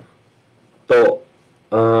 to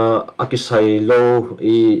akisai lo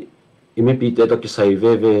i imipi te to kisai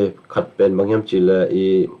ve khat pen mangyam chila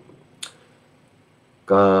i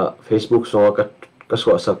ka Facebook so ka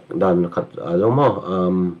so sak dan khat aloma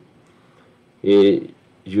i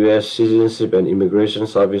US Citizenship and Immigration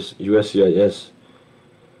Service USCIS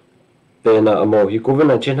tena amo hi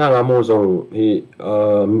COVID-19 ha amo zong hi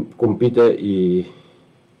kumpite i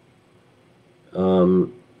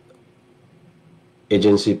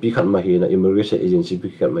agency pi khat ma hi na immigration agency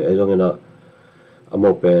pi khat ma azong na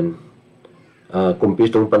amo pen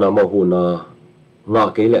compete tung pana mo hu na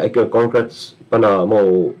nga ke le ai congrats pana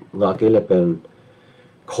mo nga ke le pen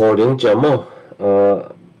calling jamo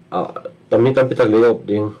tamni tam pitak le op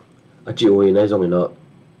ding achi oi na zong na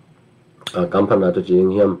kampana to jing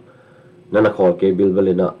hiam nana call ke bill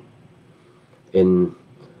balina in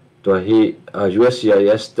to hi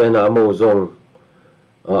USCIS tena amo zong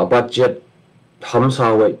budget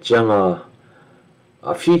hamsa wai changa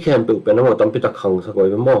fee camp pe penamo tampita khang sa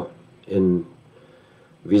koi mo in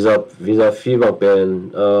visa fee ba pen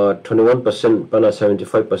 21% pana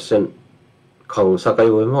 75% khang sa kai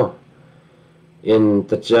wai mo in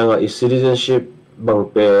ta changa i citizenship bang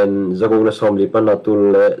pen zagong na somli pana tul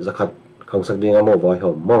le zakhat khang sak ding amo vai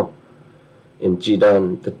hom mo in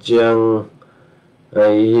chidan ta chang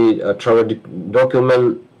ai travel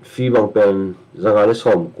document fee bang pen zangale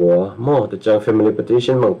som ko mo ta chang family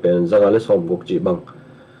petition bang pen zangale som gok chi bang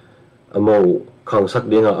amo khang sak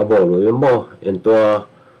dinga abo lo mo en to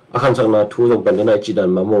akhan sak na thu jong pen na chi dan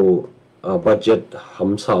ma mo budget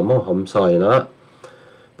hamsa mo hamsa ina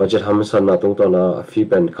budget hamsa na tong to na fee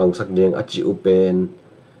pen khang sak ding achi upen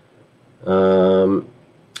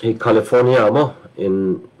hi California mo in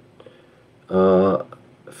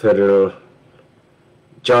federal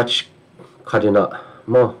judge khadina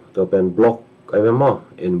mo to pen block ai mo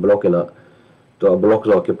in block ina to block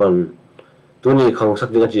zo ke pan tuni khang sak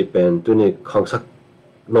dinga chi pen tuni khang sak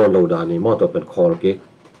no lo da ni mo to pen call ke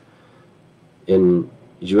in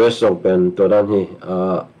US song pen to dan hi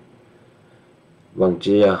wang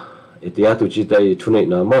chia itia tu chi tai thunei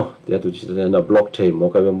na mo tia tu chi tai na block thei mo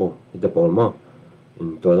ka mo ite pol mo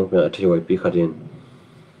in to dong pen athi wai pi khadin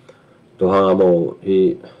to ha mo hi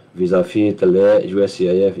visa fee tale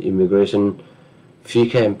USCIS immigration fee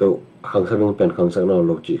camp pe khang sak pen khang sak no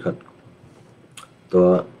lo chi khat to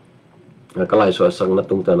kalai so sang na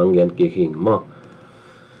tung ta nang gen ke hing mo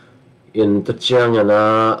in ta chiang na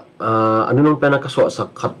anunong pen ka so sak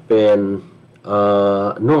khat pen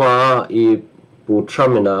nuwa i pu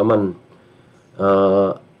tram na man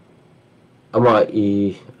ama i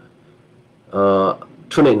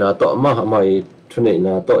thunei na to ma ama i thunei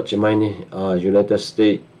na to chimai ni United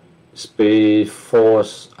States Space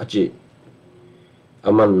Force achi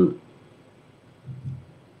aman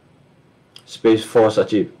Space Force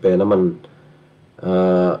achi pe naman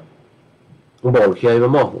bol khiai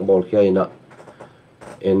mo bol khiai na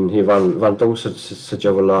in hi van tong se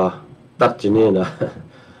chavala tat chini na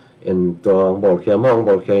in to bol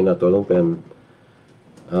khiai na to long pen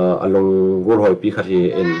along gol hoi pi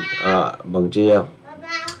khari in bangchia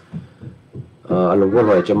along gol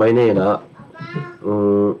hoi chamai ne na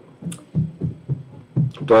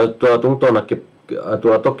to tung to na kip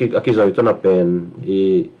to ki akizoi to na pen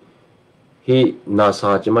hi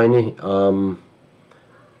nasa chamai ni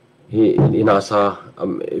hi inasa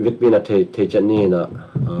vikpina the chani na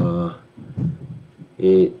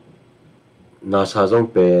hi nasa jong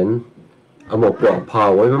pen amo po pha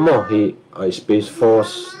wai mo hi Space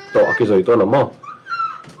Force to akizoi to na mo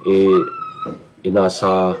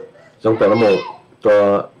inasa jong pen amo to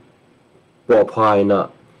po pha na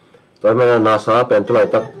to ma nasa pen to lai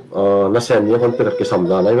tak na sem ni hon pikat ki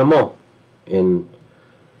samda nai mo in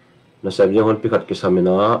na sem ni hon pikat ki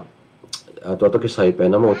samina to ki sai pe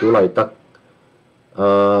na mo tu lai tak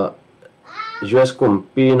US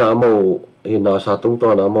kumpi na mo hina sa tung to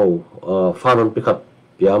na mo fanon pikat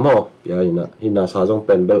pia mo pia ina hina sa jong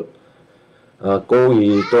pen bel ko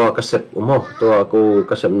I to kasep mo to ko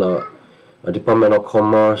kasep na Department of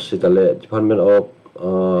Commerce itale Department of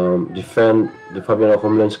Defense Department of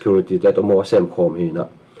Homeland Security te to mo sem khom hina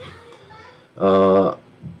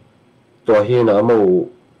to hina mo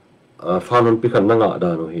fanon pikat na nga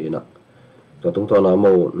da no hina to tung to na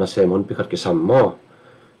mo na sem hon pikat ki sam mo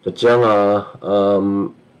to chang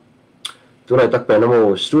tu lai tak pe na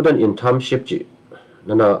mo student internship chi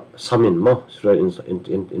nana samin mo student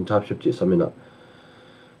internship chi samina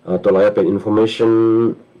to lai pe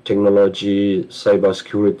information technology cyber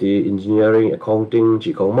security engineering accounting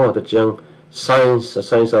chi ko mo to chang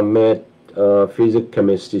science math physics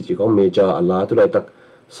chemistry chi ko major ala tu lai tak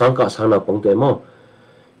sangka sana pongte mo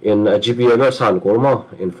in GPA lo san ko mo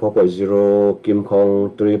in 4.0 Kim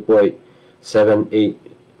Kong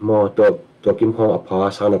 3.78 mo to Kim Kong apa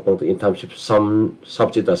sana pong to internship some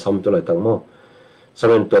subject some to lai tang mo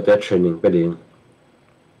samen to te training peding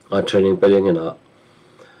ina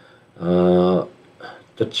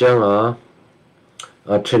to chang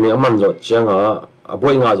training aman zo chang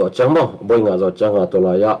boy nga zo chang to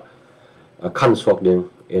la ya khan swak ding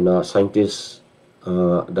in scientist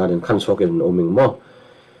dan khan swak in oming mo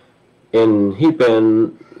in hi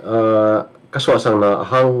pen kaswa sang na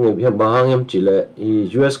hang em chile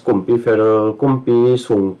US kumpi federal kumpi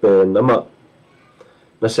sung pen ama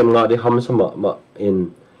na sem nga di ham sama ma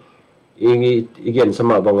in again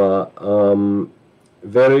sama banga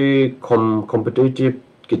very competitive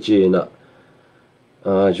kichi na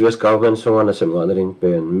US government songa na sem nga ring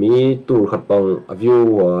pen mi tur khat bang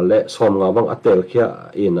view le som nga bang atel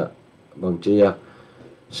khia ina bang chia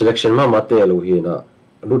selection ma matel hi na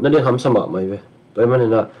lut na di ham sama mai ve toy man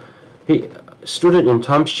na hi student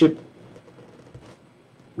internship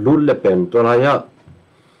lut le pen to la ya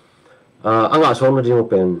anga som na ding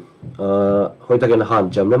pen hoi ta gen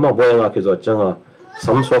han jam le ma boy nga ki zo changa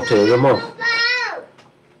sam sok the le mo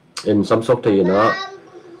in sam sok the na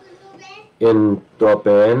in to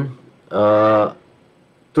pen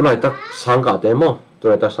tu lai tak sang ka te mo tu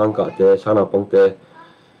lai tak sang ka te sana pong te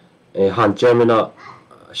han jam na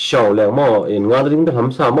xiao le mo in nga ding be ham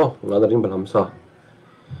sa mo nga ding be ham sa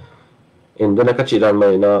in dona ka chi dan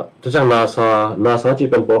mai na to chang nasa chi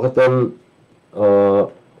pen po khaten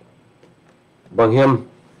banghem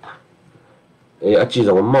achi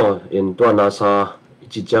zo mo in to nasa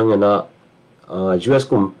chi chang na US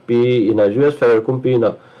kumpi in US federal kumpi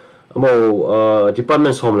na mo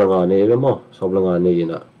department som langa ne le mo som langa ne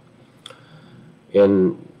ina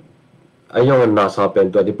in ayong nasa pen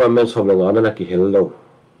to department som langa na ki hello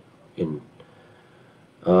in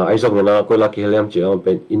ai zong na ko la ki helem chi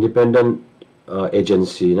pen independent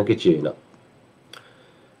agency na ki chi na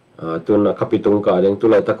tun kapitung ka ding tu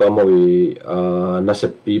lai ta ka mo na se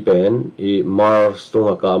pi pen Mars tung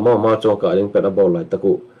ka mo ma chong ka ding pen abo lai ta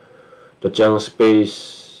ku to chang space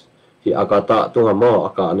hi akata tung mo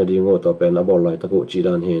aka na dingo to pen abo lai ta ku chi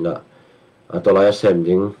dan he na to lai sem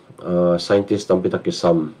ding scientist tam pita ki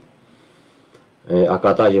sam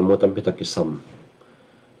akata ye mo tam pita ki sam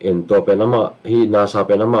in to pen ama hi nasa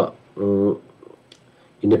pen ama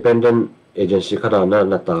independent agency khada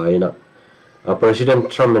na ta ina President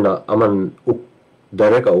Trump na aman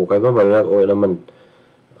direct au kai ba na o naman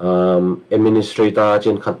administrator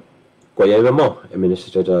chin khat ko ye mo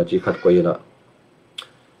administrator chi khat ko ina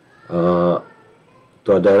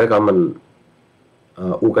to direct aman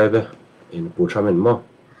u kai ba in pu Trump mo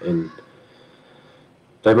in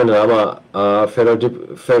tại mình là mà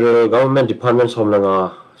federal government department som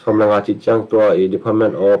langa chi chang tua i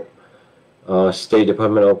Department of State,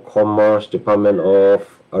 Department of Commerce, Department of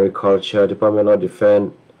Agriculture, Department of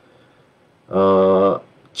Defense,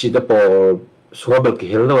 chỉ đã bỏ số bậc kỳ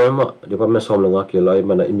hiệu đâu mà department som langa kỳ lại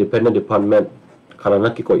mà independent department khả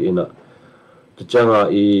năng kỳ coi ina tu changa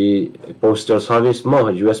i postal service mà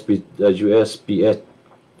USPS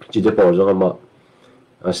chỉ đã bỏ rồi mà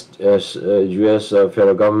US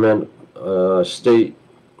federal government state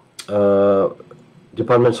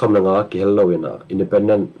department som langa kỳ hiệu đâu ina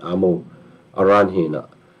independent amo aran hina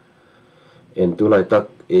en tu lai tak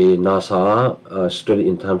e NASA student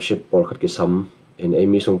internship por khat ki sam en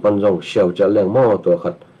emi sung pan jong xiao cha leng mo to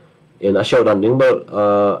khat en a xiao dan ding bal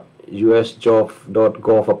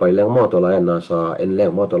usjob.gov a pai leng mo to la NASA en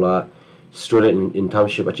leng mo to la student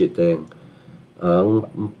internship a chi teng ang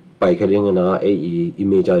pai khading na e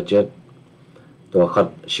image a chet to khat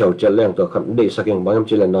xiao cha leng to khat de sakeng bangam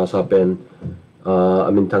chi la NASA pen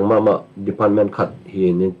amin thang ma department khat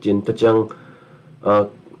hi ni chin ta chang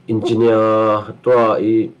engineer tua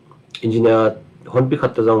i engineer hon pi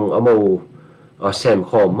khat jong amo sem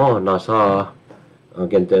khom mo NASA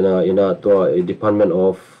gentena ina tua i Department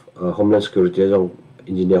of Homeland Security jong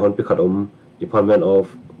engineer hon pi khat Department of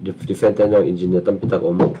Defense jong engineer tam pi tak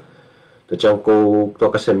to chang ko to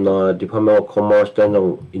ka sem na Department of Commerce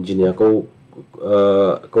jong engineer ko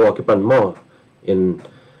akipan mo in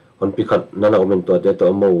hon pi khat nana omen to te to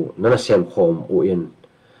amo nana sem khom u in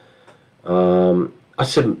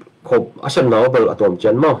asem na bel atom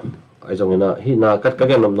chen mo ai jong na hi na kat ka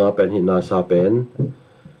gen na pen hi na sa pen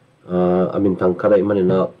amin thang kharai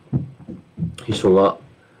manina hi sunga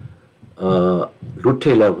lut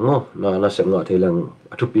thelang mo na sem na thelang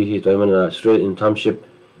athupi hi toy mana straight internship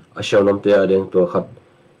a shaw nom te adeng to khat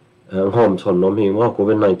hom chon nom hi mo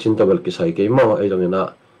COVID-19 tabel ki sai ke mo ai jong na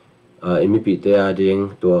MEP te adeng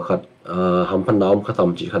to khat ham phan naum khatam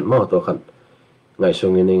chi khat mo to khat ngai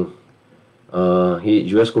sung ining hi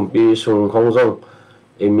US kumpi sung hong jong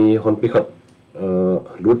emi hon pi khat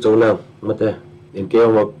lut zo lang mate in ke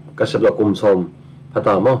ma kasab la kum som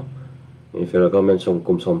phata mo in federal government sung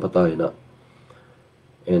kum som phata ina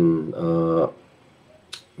in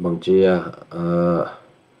bangchia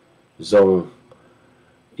zong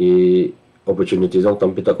i opportunity zong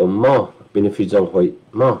tampi tak mo benefit zong hoi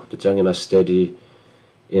mo to chang ina steady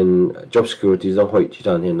in job security zong hoi chi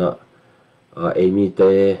tan hina emi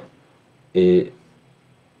te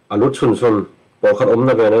alut sun po khat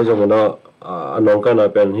omna be na jong na anong ka na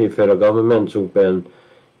pen hi federal government chung pen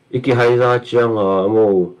iki hai za chiang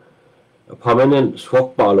mo permanent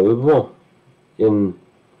swak pa lo mo in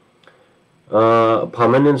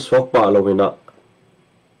permanent swak pa lo na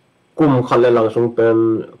kum khale lang sung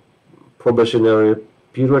pen probationary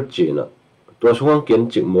period chi na to sung ken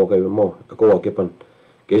chi mo ka mo ko wa ke pan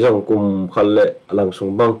ke jong kum khale lang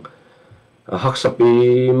sung bang hak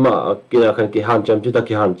sapi ma kina kan ki han cham chita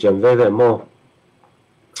ki han cham ve mo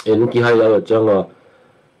en ki hai la changa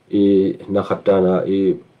i na khatana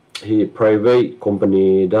hi private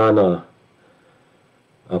company dana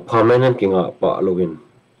permanent kinga pa login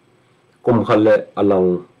kum khalle alang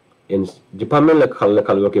in department le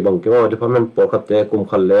khalle ki bang ke department por khate kum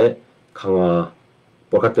khalle khanga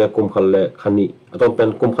por khate kum khalle khani atong pen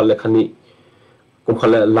kum khalle khani kum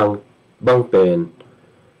khalle lang bang pen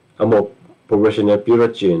amo probationary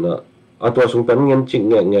period china atwa sung pen ngen ching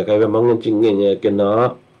nge kai mang ngen ching nge ke na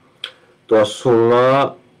to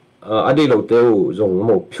sunga adi lo teu zong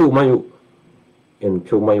mo phu mayu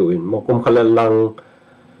in mo kum khala lang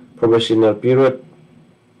probationary period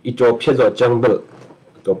ito phe zo changbel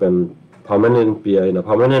to pen permanent pi na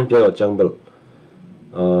permanent pi changbel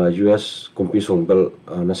US kumpi sung bel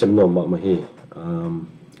na sem no ma hi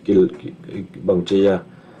kil bang che ya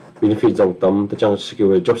benefit jong tam ta chang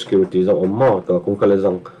security job security jong mo to kum khala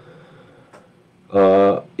jong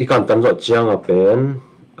ikan tan zo chiang a pen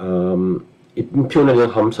phu na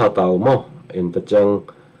ham sa taw mo in ta chang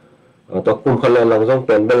to kum khala lang jong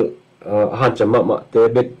pen bel han chama ma te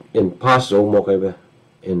bit in pass zo mo kai be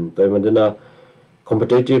in toy mandana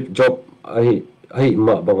competitive job ai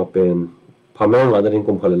ma bang a pen phamang ma darin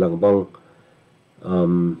kum khala lang bang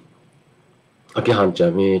aki han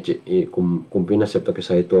chami chi kum pina sep ta ke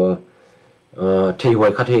sai to thei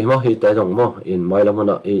hoi kha thei mo hi ta jong mo in mai lam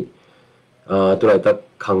na tu lai ta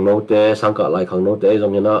khang no te sang ka lai khang no te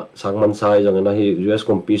jong na sang man sai jong na hi US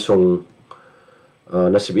kum pi sung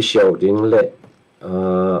na sibi xiao ding le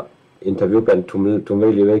interview pen tum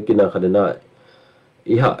li ve kina khadena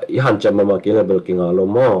i han chama ma ke level kinga lo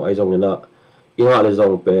mo ai jong na inga le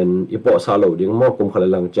jong pen ipo sa lo ding mo kum khala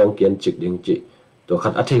lang chang kian chik ding chi to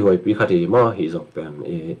khat athi hoi pi khati mo hi jok pen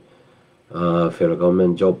federal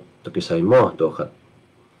government job to ki sai mo to khat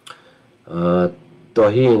to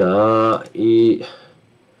hi na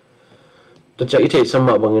to cha ithei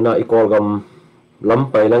sama bangina I call gam lam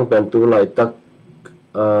pai lang pen tu lai tak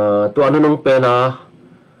to anu nong pe na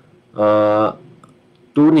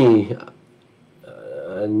tu ni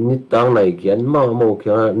ni tang này kiến mo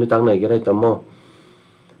kia ni tang này kia đây tamo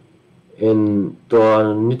in to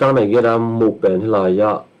ni tang này kia ram mu pen la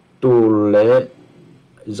ya tu le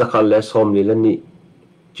zakal le som ni le ni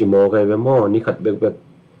chimo kai be mo ni khat bek bek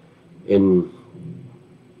in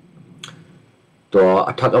to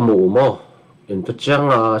athak amu mo in to chang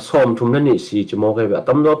som thum le ni si chimo kai be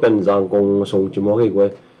tam no pen jang kong song chimo kai ko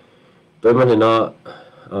to man na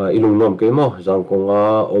ilung nom ke mo jang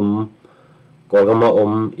kong còn cái mà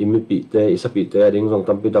imi bị té isa bị té đinh trong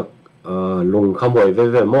tâm bị đặc lùng khăm bồi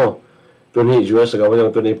về mo tuần hi US cái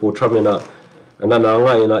vậy tuần hi pu Trump na anh na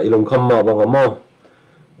ngay na ilung khăm mà bằng mo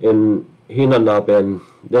in hi na pen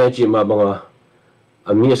để chỉ mà bằng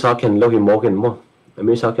ami sa ken lo hi mo ken mo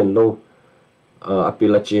ami sa ken lo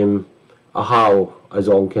apila chim a how a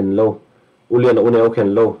zong ken lo ulian uneo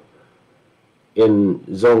ken lo in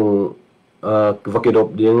zong vakidop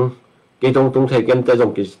ding cái tung thầy ken ta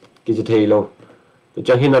zong cái thầy lo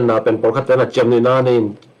cho hin na pen por khat na chem ni na nei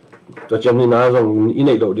to chem ni na rong in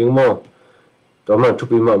nei lo ding mo to man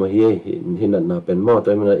thupi ma hi hin na pen mo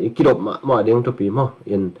to man ikidop ma ding thupi mo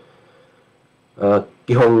in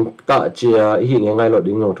ki hong ta chia hi ngai lo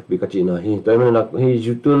ding lo thupi ka chi na hi to man na hi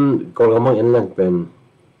jutun ko ga mo en lang pen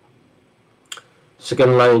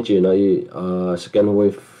second line chi na second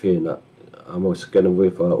wave hi na amo second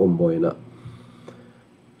wave boy na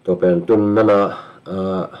to pen tun na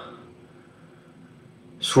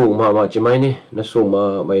su ma chỉ mấy ni na su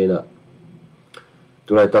ma mai na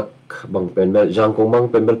tu lai tak bang pen bel jang kong bang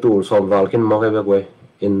pen bel tu som val ken mo kai we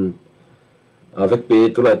in avec pe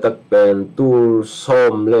tu lai tak pen tu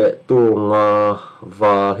som le tu nga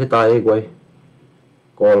va hitai we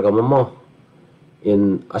kol ga mo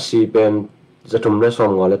in asi pen zatum le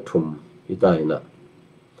som nga le thum hitai na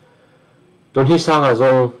ton hi sang a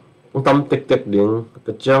zong tam tek tek ding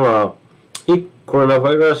ta chang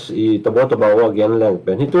coronavirus tabo wa gen lang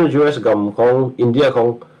pen hitun US gam kong India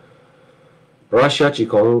kong Russia chi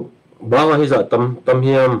kong banga hi za tam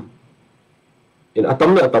hiam in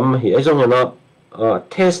atam le atam hi ezong na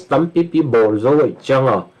test tam pp bol zo wai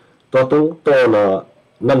changa to na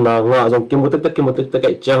na nga zong kimutek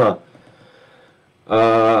kai changa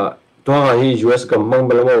to ha hi US gam mang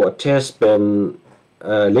belango test pen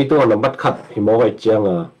leito na bat khat hi mo wai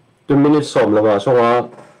changa 2 minutes som la so wa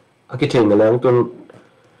akitheng na lang tun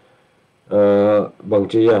bang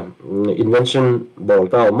chia invention bol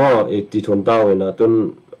tao mo ti thon tao na tun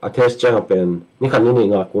a test cha pen ni khan ni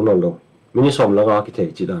nga ku no lo mini som la ga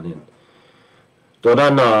akitheng chi dan hin to da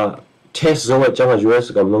na test zo cha nga US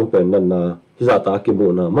gam nong pen na hi za ta ki bu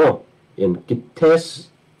na mo in ki test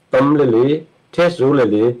tam le test zo le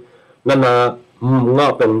na nga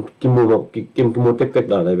pen ki mu tek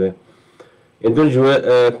da lai be in tun ju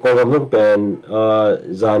ko gam nong pen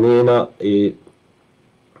zani na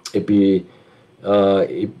ipi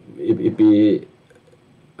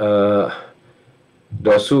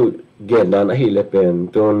dosu gen dan hi le pen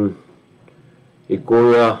tun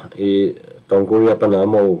Korea tong Korea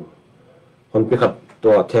panamo hon pi khat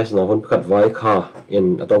to test na hon pi khat vai kha in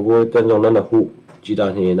atong go ten jong na hu chi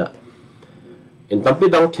dan he na in tampi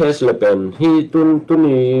dang test le pen hi tun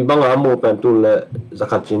ni banga mo pen tu le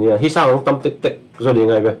zakat chi ni hi sang tam tek zo di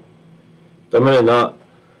ngai be to me na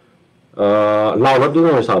lao lo ding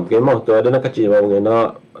ngai sam ke mo to da na ka chi ba ngai na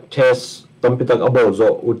test tampi tak abo zo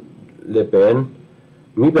ut le pen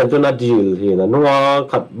mi pen tu na deal hi na nuwa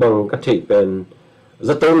khat bang ka thei pen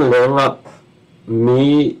zaton le nga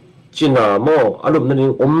mi china mo alum na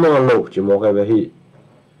ding om no lo chi mo ka be hi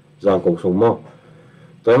jang kong song mo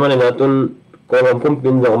to me na tun ko lam kum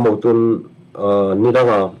pin jang mo tun ni da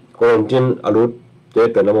nga quarantine alut te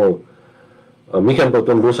pe na mo mi kan ko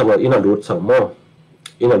tun lu sa ina lut sa mo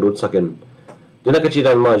ina lut sa ken dina ka chi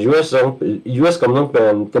dan ma US kam jong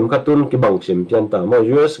pen kem khatun ki bang sim pian ta mo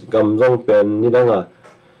US kam jong pen ni da nga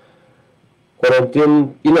quarantine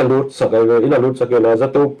ina lut sa ka na za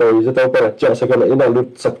to pe cha sa ka na ina lut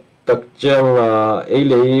sa tak chang ei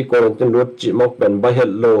le quarantine lut chi mo pen ba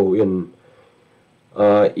hello in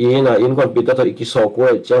in kon pita to ikiso ko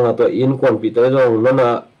chang to in kon pita jong na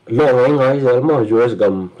lo ngai zel mo US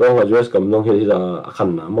gam to nga US gam nong he ra khan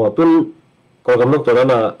na mo tun ko gam nok to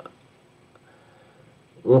na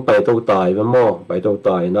pai to tai ba mo pai to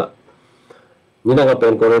tai na ni na ka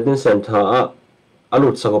pen quarantine center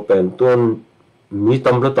alut sa ko pen tun mi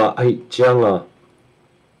tam ra ta ai changa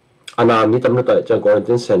ana mi tam na ta chang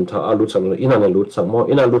quarantine center alut sang ina na lut sang mo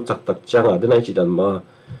ina lut chak tak chang a denai chi dan ma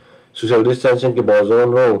social distancing ki bo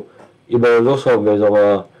zone ro I bo zo so ve zo nga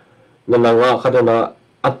na nga khadana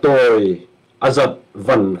atoi azat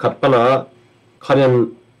van khat pana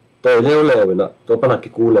kharen toy leo leo na to pana ki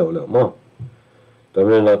ku leo leo mo to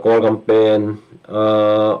me na call campaign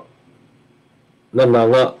na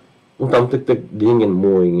nga tam tik tik ding in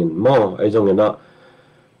mo in mo ai jong na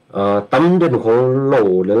tam den ko lo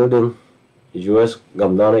le den US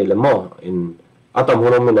gam na le mo in atam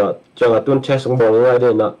hono me na changa tun che song bo ngai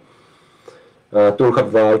de na tul khat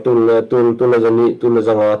vào tul là zani tul là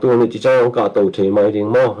zanga tul ni chi chang ka to the mai ding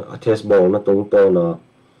mo test ball na tung to na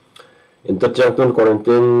in ta chang tun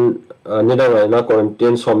quarantine ni da ngai na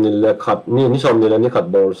quarantine som ni le khat ni som ni la ni khat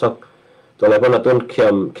ball sak to la na tun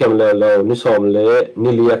khem le ni som le ni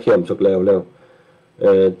lia khem suk le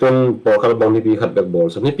tun ball khat bang ni pi khat back ball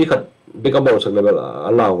sak ni pi khat big ball sak le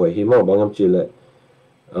ala hoi hi mo bangam chi le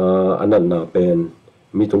anan na pen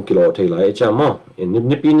mi tung kilo thei lai cha mo in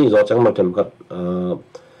ni pi ni zo chang ma them khat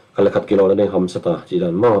khala khat kilo na ding ham sata chi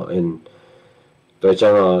dan mo in to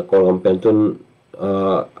chang ko lam pen tun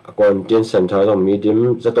quarantine center zo medium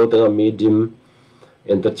za to te medium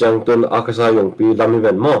in to chang tun akasa yong pi lam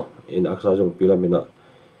event mo in akasa yong pi lam ina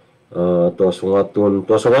to sunga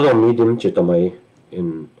zo medium chi tamai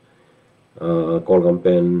in ko lam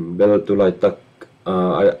pen bel tu lai tak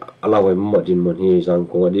alawai mo din mo hi jang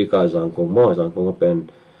ko di ka jang ko mo jang ko pen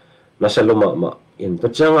na seloma ma in to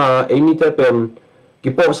changa emi te pen ki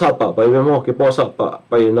po sa pa pai mo ki po sa pa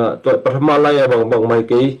pai na to prathama la ya bang mai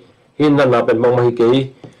ke hin na pen bang mai ke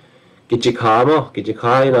ki chi kha mo ki chi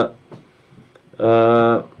kha na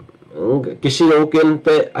ki si lo ken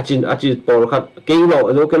te achin por khat ke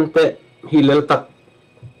lo ken te hi lel tak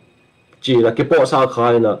chi la ki po sa kha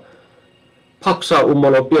na paksa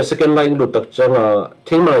umolopia second line lu tak changa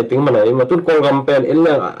ting manai ma tun ko gam pen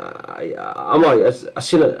illa amai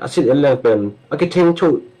asin illa pen aki ting chu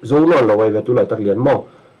zo lo lo wai tu la tak lian mo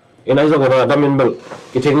enai zo ga damin bel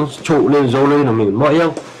ki ting chu le zo le no min mo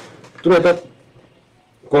yang tu la tak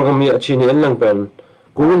ko gam mi achi ni illa pen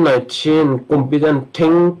COVID-19 competent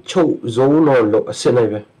ting chu zo no lo asinai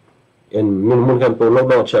ve en min mun kan to lo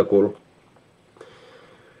do cha ko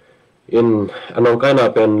in anong kana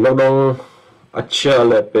pen lo dong acha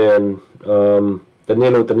le pen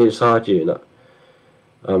tani sa chi na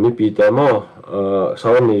mi pi te mo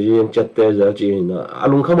sa ni yin chat te za chi na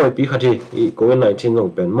alung khamoi pi khati I COVID-19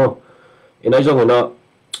 long pen mo in ai jong na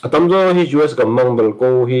atam zo hi US kam mang bel ko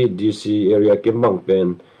hi DC area kim mang pen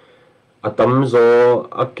atam zo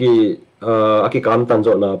aki kam tan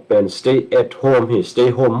zo na pen stay at home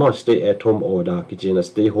stay at home order ki chi na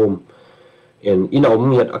stay home in ina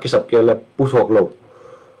omngiat akisap ke la pusok lo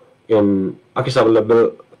in akisap level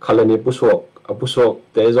khalani pusok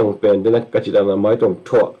te jong pen dena kachida na mai tong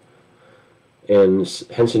tho in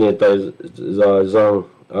hensine ta za zang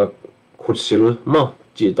khutsil mo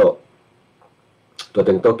chi to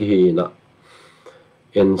teng to ki hi na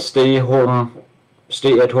in stay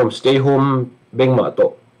at home beng ma to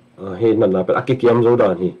he na na pe akikiam zo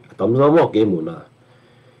dan hi tam zo mo ke mu na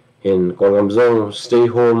in kongam zong stay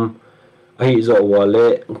home ai zo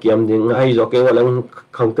wale kiam ding ai zo ke walang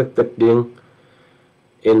khang tek ding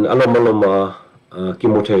in aloma ki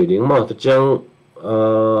mu thei ding ma to chang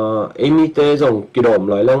emi te zong ki dom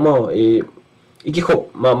lai lang mo ki khop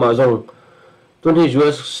ma zong tun hi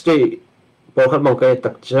US stay por khat bang kai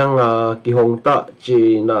tak chang ki hong ta chi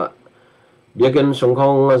na biaken song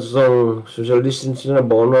khong zong social distancing na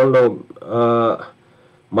bon lo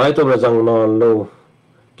mai to la jang no lo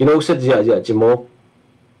kino set zia chi mo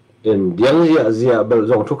in diang zia bel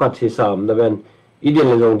zong thukat thi sam da ben idin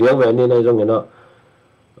le zong diang ben ni na zong na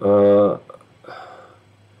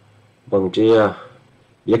bang chia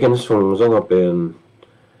biaken song zong a pen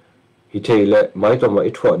hi thei le mai to ma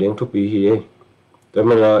I thwa ding thu pi hi te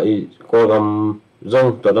mala I ko gam zong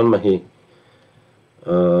to dan ma hi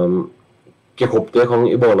ke khop te khong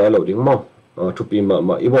I bo lai lo ding mo thu pi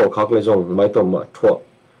ma I bo khak le zong mai to ma thwa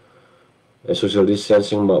social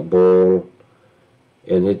distancing ma bol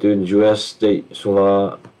en hitun US state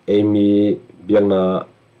sunga emi biangna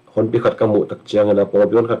hon pi khat kamu tak chiang na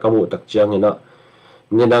probion khat kamu tak chiang na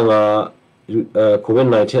ninanga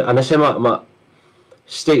COVID-19 anasema ma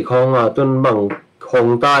state khong tun bang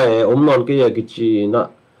khong ta omnon ki ya ki chi na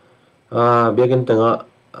biakin tanga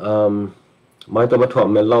mai to ma thwa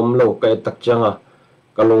me lom lo kai tak changa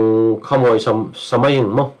kalung khamoi samaying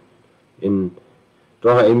mo in to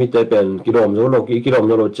ha emi te pen kidom zo lo ki kidom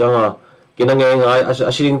lo changa kinang ngai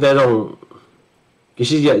asiring te rong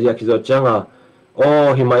kisi ya ki zo changa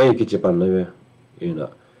hi mai ki chipan na we ina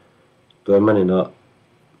to mani na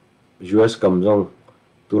US cầm dòng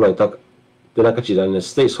tu lại tắc tên là cái chỉ là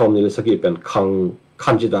state som này là sẽ kiện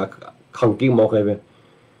khăn chỉ đã khăn kinh mọc cái về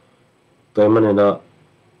tôi mà này là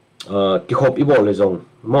cái hộp ít bỏ lại dòng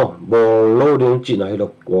mà bỏ lâu đến chỉ này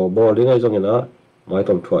được của bỏ đến ngay dòng này là máy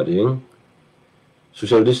tôm thua đến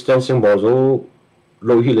social distancing bỏ rồi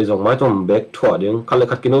lâu hi lại dòng máy tôm back thua đến khăn lại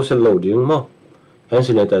khát cái nấu lâu đến mà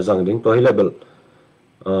hence này tại rằng đến tôi level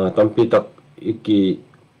tâm pi tắc iki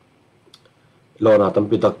lo na tâm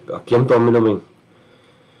pi tắc kiếm tôm mình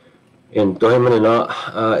en tôi mà này là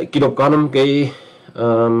cái độc canum cái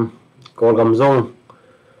còn gầm dòng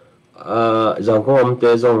rằng có ông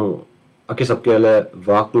tê dòng cái sắp kia là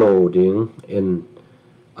vác lô đến en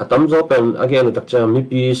tấm gió pen again tất cả mi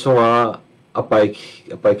pi so apai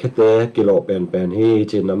khete kilo pen hi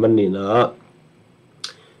chỉ nằm mình nè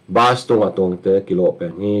bus tung te kilo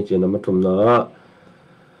pen hi chỉ nằm thum na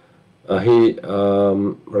hi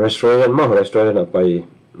restaurant apai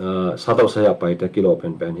satau saya apai te kilo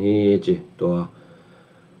pen hi chỉ to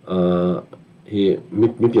hi mi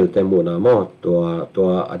pil te mu na mo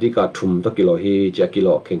to adika thum to kilo hi chỉ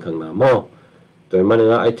kilo kheng na mo to man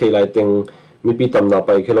na ai thei lai teng mi pi tam na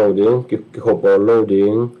pai kilo ding ki khop lo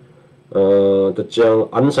ding to chang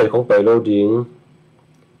an sai khong pai lo ding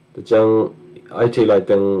to chang ai thei lai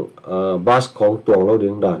teng bus khong tuang lo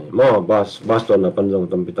ding da ni mo bus to na pan jong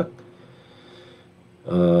tam pi tak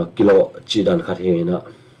kilo chi dan khat he na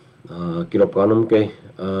kilo kanum ke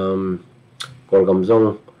kol gam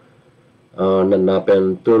jong nan na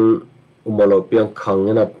pen tun umolo piang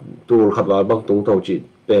khang na tul khat la bang tung tho chi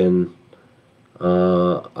pen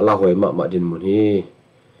ala hoi ma din mun hi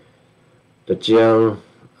to chiang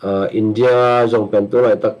India jong pen tu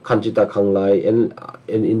lai tak khan chi ta khang lai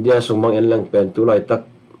en India sumang en lang pen tu lai tak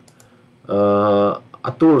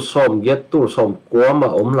atul som get tur som kwa ma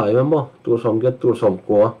lai mo tur som get tur som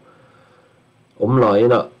kwa lai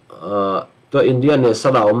na to India ne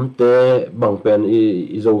sada te bang pen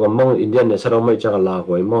I zo gam mong India ne sada mai chang la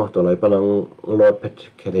hoi mo to lai panang lot pet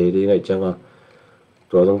khede ri ngai changa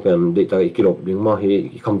to jong pen de ta kilop ding mo hi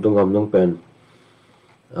kham tung gam jong pen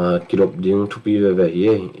kilop ding thupi ve hi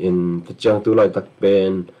in te chang tu lai tak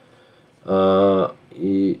pen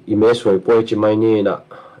I me soi poi chi mai ni na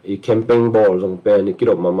I camping ball jong pen I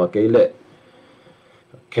kilop ma ke le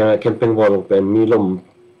camping ball jong pen mi lom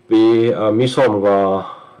pi mi som ga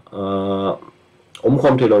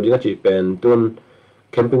khom thelo dinga chi pen tun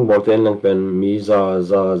camping ball ten lang pen mi za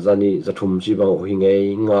ni za thum chi bang hi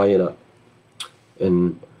ngai na en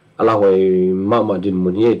ala hoi ma din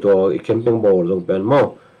mun hi to camping ball jong pen mo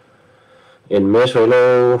en me soi lo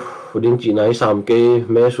ding chi nai sam ke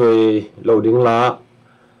me soi lo ding la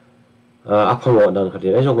phamo dan khati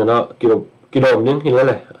ai jong na kilo ding hi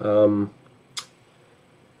le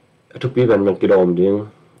thu pi ban man kilo ding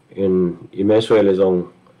en I me soi le jong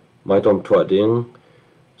mai tom thua ding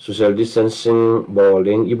social distancing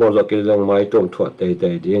bowling I bol zakil lang mai tom thua te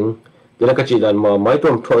ding dina ka chi dan ma mai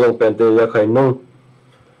tom thua jong pen te ya khai nong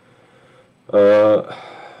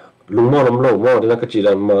lung mo lam lo mo dina ka chi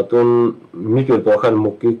dan ma tun mi pil po khan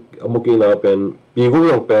muki na pen pi gu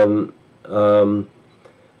jong pen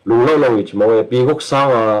lung lo ich mo pi guk sa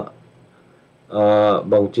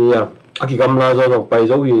bang chi ya aki gam la zo jong pai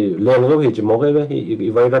zo hi leng zo hi chi mo ke hi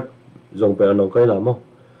vai rat jong pen no kai la mo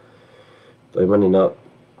tôi mà nè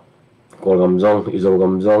còn gầm rong izol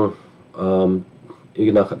gầm rong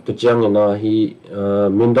igna tự chiang na hi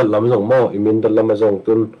min dal lam rong mo min dal lam rong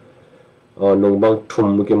tun nong bang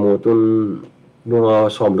thum ke mo tun nunga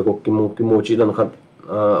som le ko ki mo chi dan khat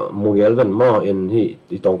mo gel gan mo in hi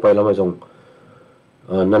ti tong pai lam rong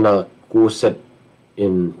nana ku set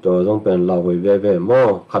in to rong pen la hoi ve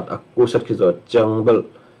mo khat ku set ki zo chang bel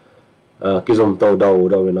ki zom to dau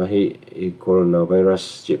na hi coronavirus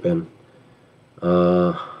chi pen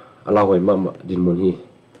ala hoi ma din mun hi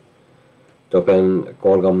to pen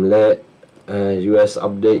call gam le US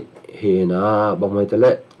update he na bang mai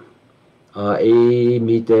tele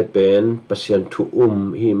mi te pen pasien thu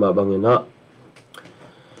hi ma bangena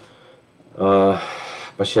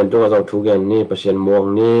pasien to ga thu gen ni pasien mong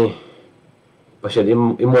ni pasien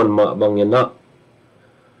imon ma bangena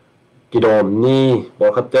kidom ni bo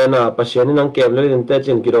khatena pasien ni nang kem le den te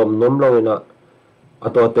chen kidom nom lo ina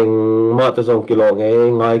ato teng ma ta zong kilo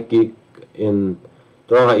ngai ki in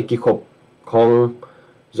to ha iki khop khong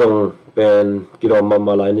zong pen kilo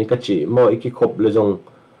ma lai ni ka chi mo iki khop le zong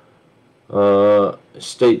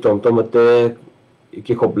state tom te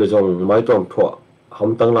iki khop le zong mai tom thwa ham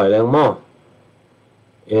tang lai lang mo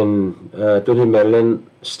in to ni Maryland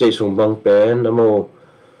state sung bang pen namo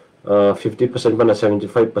 50% bana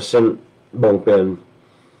 75% bang pen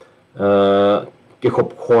ki khop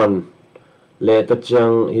khwan le ta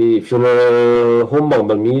chang hi funeral home bang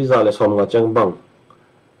bang mi za le som nga chang bang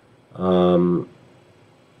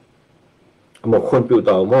mo khon piu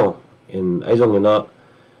taw mo in ai zong ina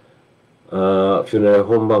funeral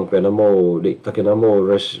home bang pe na mo dik takena mo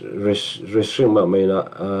restring ma mai na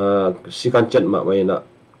sikan chet ma mai na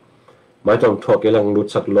mai tom thok elang lut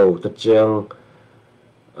sak lo ta chang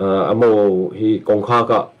amo hi kong kha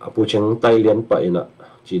ka apu cheng tai lian pa ina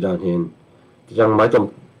chi dan hin chang mai tom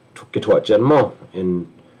thuk ki thwa chen mo in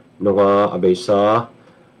nonga abesa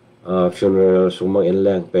funeral sumang in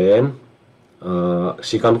lang pen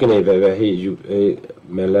sikan ki nei ve hi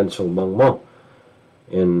melan sumang mo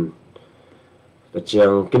in ta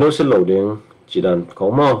chang kino se lo ding chi dan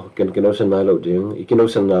ko mo kino se nai lo ding ikino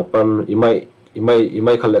se na pan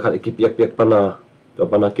imai khale khat ki piak piak pana to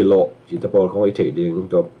pana kilo chi ta por ko i thei ding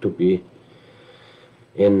to tu pi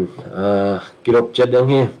in kilop chet dang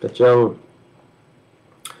hi ta chang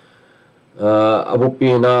abu pi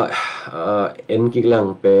na en ki lang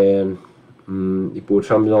pen ipu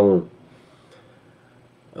tham long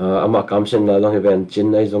ama kam sen na long event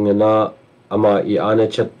chin ai zong na ama I ane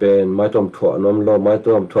chat pen mai tom thwa nom lo mai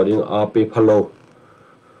tom thwa ding a pe phalo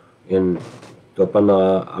in to pana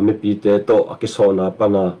ami pi te to akisona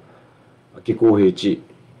pana akiku hi chi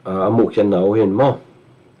amu khen na o hen mo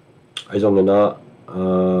ai zong na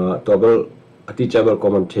tobel ati chabel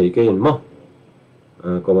common thei ke hin mo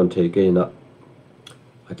common thei ke na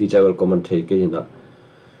ati chabel common thei ke na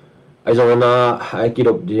ai zong na ai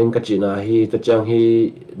kirop ding ka chi na hi ta chang hi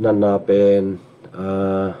nanna pen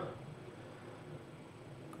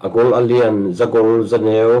agol alian zagol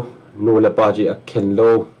zaneo nu le pa ji akhen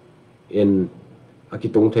lo in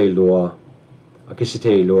akitung thei lua akisi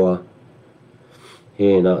thei lua he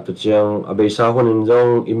na tu chang abesa hon in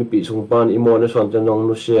jong imi pi sung pan imo na son tan nong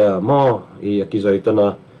nu sia mo I akizoi ta na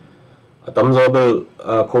atam zobel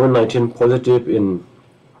covid-19 positive in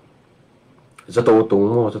zato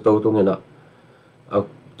tung ina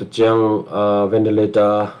tu chang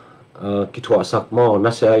ventilator kitwa sak mo na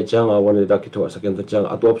se ai chang ventilator kitwa sak en ta chang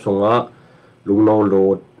atop songa lungno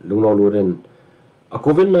lo ren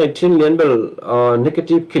covid-19 lianbel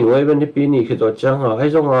negative kinwai ben pi ni khito chang ai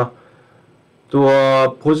zonga tua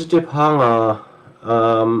positive hanga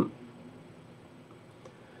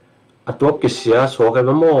atop ke sia so ka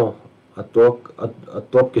mo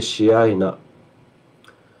atop ke sia ina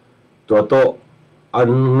to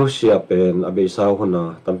anu sia pen abesa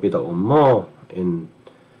hona tampi ta mo in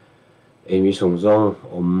emi songjong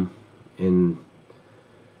in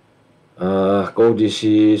ko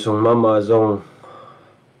disi song mama zong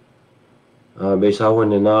besa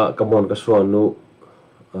hona na kamon ka so nu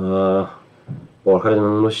por kha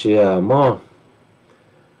nu sia mo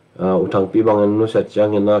utang pi bang nu sa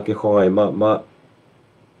chang na ki khongai ma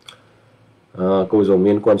ko zong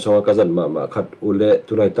min kwan so ka zan ma khat ule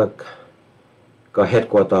tulai tak ka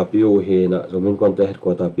headquarter pi u he na zomin kon te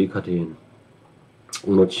headquarter pi khatin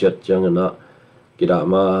unot chat chang na kida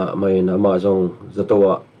ma mai na ma zong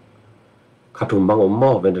zatowa khathum bang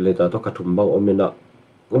mo ventilator to khathum bang omina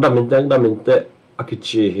damin te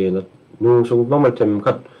akichi he na nu sung normal them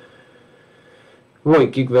khat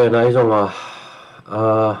ngoi kik ve na zong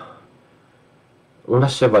una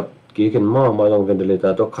sebat ki ken ma zong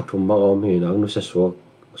ventilator to khathum bang om he na nu se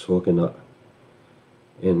so kena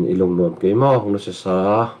in ilong nom ke ma hong se sa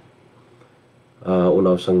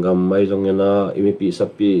unaw sanggam mai zong na imipi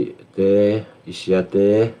sapi te isya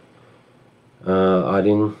te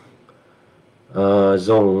aring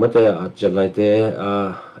zong mate achalai te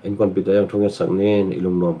in computer yang thunge saknin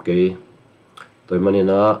ilong nom ke toy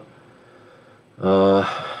manina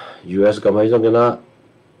US gamai zong na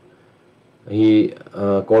hi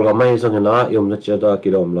kol gamai zong na yom na chada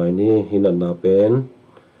kilom lai ni hinan na pen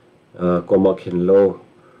koma khinlo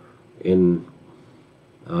in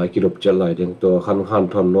kirup chalai ding to khan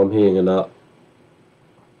thon nom hi ngena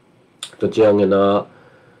to chiang ngena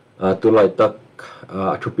tulai tak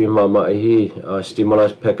thupi mama hi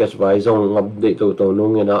stimulus package vai zong update to nu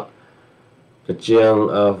ngena to chiang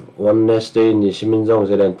one next day ni simin zong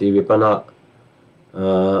zelan tv pana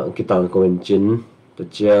kitang ko chin to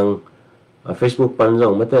chiang Facebook pan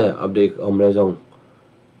zong mate update om le zong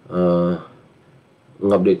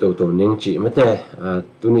ngupdate to ning chi mate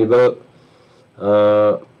tuni ba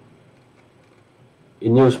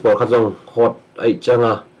in news por khajong hot ai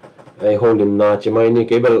changa ai holim na chimai ni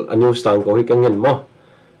cable a news tang ko hi kangen mo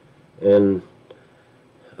and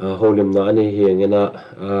holim na ani hi ngena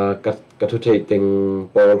ka thu thei teng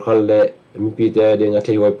por khal le mp te ding a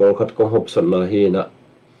thei wai por khat ko hop son na hi na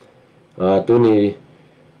tuni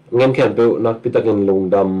ngen khan pe nak pitakin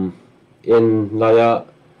lungdam in laya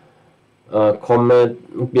comment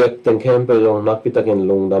biak teng khem pe long nak pitakin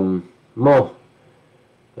lungdam mo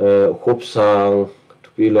khup sang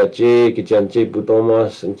pi la chi ki chan chi pu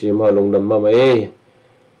thomas chi ma lungdam ma mai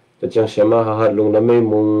ta chang shema ha hat lungdam mai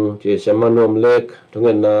mung chi shema nom lek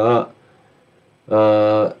thungen na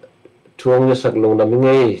thuang ni sak lungdam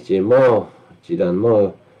ngai chi mo chi dan mo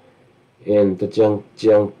en ta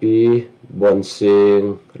chang pi bon sing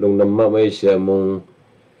lungdam ma mai sia mung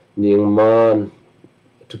ning man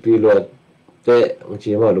tu pi lo te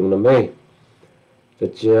chi ma lungdam mai ta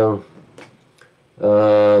chang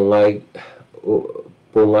ngai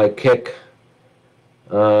po ngai kek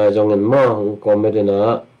jong en mo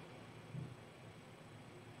komedina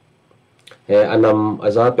he anam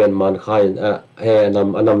aza pen man khain he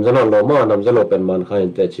anam jalo lo mo anam jalo pen man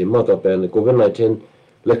khain te chi mo to pen covid-19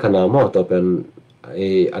 lekhana mo to pen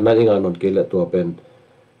anani nga non ke le to pen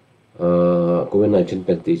covid-19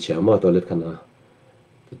 pen ti cha mo to lekhana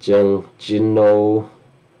chang chinno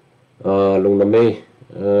lungname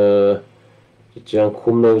chang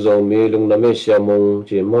khum no zo mi lungname siamong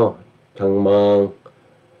chi mo thang mang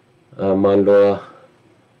man lo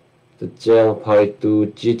chang phai tu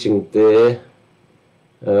chi ching te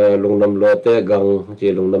lungnam lo te gang chi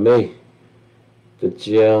lungname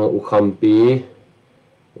chang ukhampi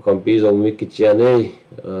zo mi ki chiane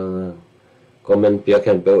comment pia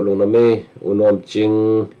khan pe lungname unom ching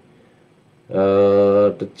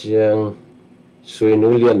chang sui nu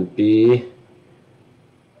lian pi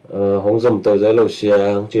hong zom to za lo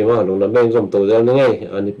siang chi ma lungnam beng zom to za ngai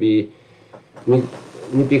ani pi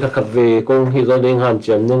ni pi khat ve kong hi zo ding han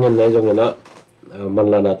chem ning en lai jong na man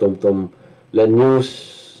la na tom le news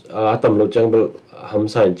atam lo chang bel ham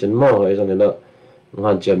sain chen mo ai jong na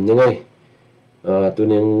han chem ning ai tu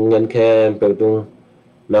ning ngen khem pe tung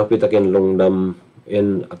na pi taken lungdam en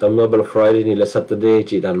atam no bel friday ni le saturday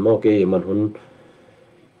chi dan mo ke man hun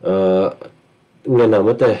ngen na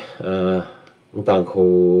mate tang kho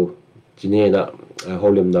chine na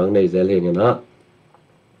holim dang nei zel he na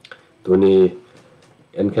tu ni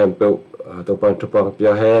en khem pe to pang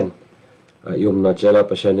pia hen yum na chela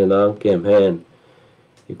passion na kem hen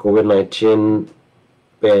covid-19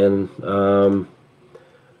 pen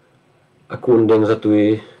akun deng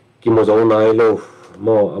zatui kimo zo nai lo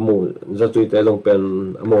mo amu zatui te long pen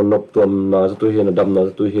amo nop tom na zatui hin dam na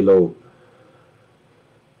zatui hi lo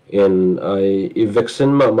en ai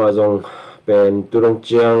vaccine ma zong pen turong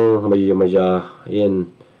chiang maya in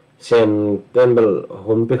sen tembel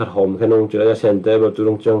hom pe khat hom khenong chira sen tembel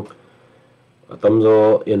turong chiang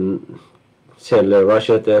tamzo in sen le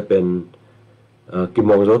russia te pen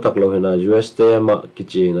kimong zo tak lo hena us te ma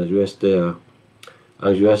kichi na us te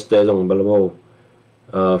ang us te jong balmo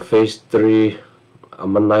phase 3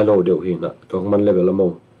 aman nai lo deu hi na to man level mo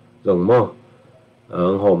jong mo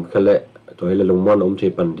ang hom khale to hele lungmon thi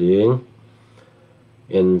pan ding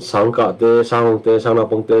in sangka te sang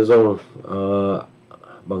pong te zong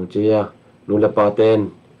bang chia nu le pa ten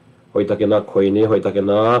hoi takena khoi ni hoi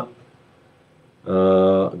takena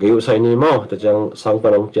geu sai ni mo ta chang sang pa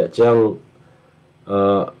long che chang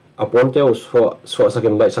apon te so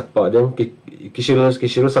saken lai sak pa ding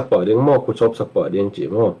kisil sak pa ding mo ku chop sak pa ding chi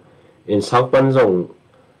mo in sang pan zong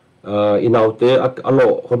inaute alo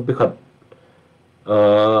hon pi khat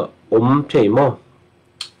thei mo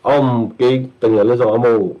ke tengya le zo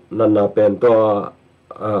amo nana pen to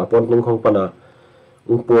pon tung khong pana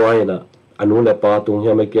puai na anu le pa tung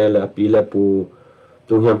hiam ke le pi le pu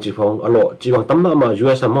tung hiam chi phong alo chi bang tamma ma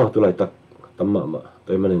us ma tu lai tak tamma ma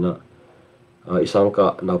toy mane na isang ka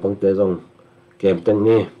na pang te zong kem teng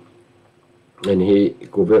ni en hi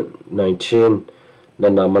covid-19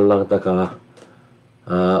 nana man lang ta ka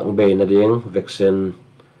be na ding vaccine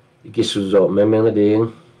ikisuzo memeng na ding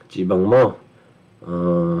chi bang mo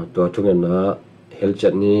to thungen na health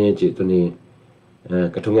chat ni chi tu ni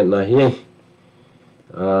ka thungen na hi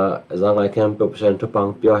zangai camp percent to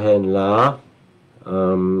pang pyo hen la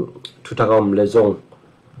thu thagom le zong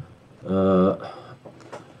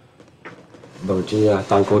bang chi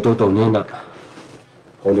tang ko to ni na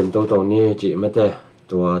holim to ni chi mate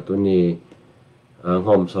to tu ni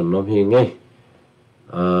ngom son nom hi ngai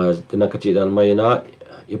tina ka chi dan mai na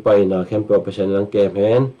ipai na camp percent lang kem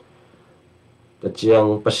hen ta chiang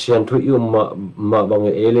pasien thu yu ma bang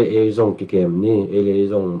ele zong ki kem ni ele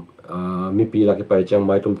zong mi pi la ki pai chang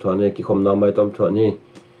mai tum thwa ne ki khom na mai tum thwa ni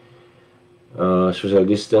social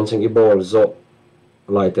distancing i bol zo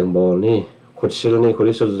lai teng bol ni khut sil ni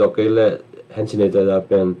khuli su zo ke le hand sanitizer da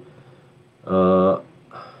pen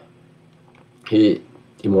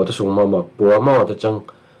hi mo ta sung ma pu ma ta chang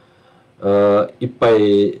ipai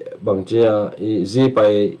bang chia zi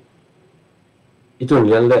pai itun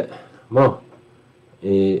lian le mo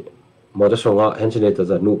mà cho xong á hen xin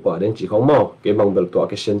ta nu pa đến chỉ không mau cái bằng bel to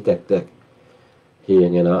cái sen tek tek hi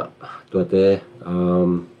nghe na tua te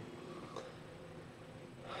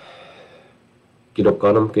kí độc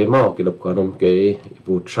cá nôm cái mau kí độc cá nôm cái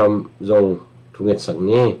ipu Trump zong thu ngết sang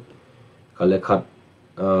ni cái lệ khát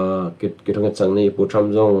kí thu ngết sang ni ipu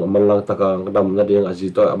Trump zong amal lang taka ngdam na dieng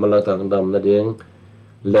azito amal lang taka ngdam na dieng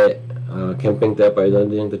lệ camping te pai na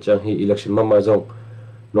dieng te chang hi election mama zong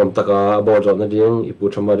nom taka bo zong na dieng ipu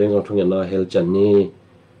Trump ma dieng thu ngết na hel chan ni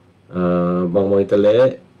bang mai te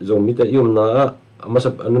lệ zong mi te yum na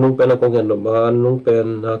amasap anung pen na kong gen no ba anung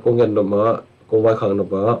pen na kong gen no ma kong vai khang no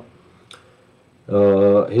ba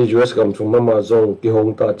hi US kam chung mama zong ki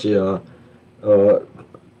hong ta chia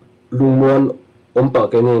lungmuan ompa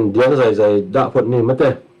kenin diang zai zai da phot ni mate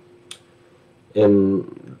en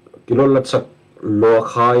kilo lat sak lo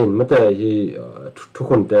khain mate hi thu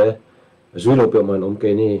khon te zui lo pe man om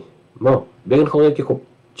ke ni mo ben khong ki khop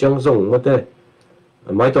chang zong mate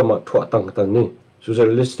mai to ma thwa tang tang ni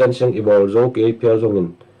socialist tension ibol zo ke pia zong in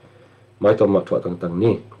mai to ma thwa tang tang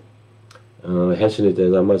ni hensin te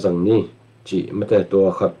za ma zang ni chỉ mất cái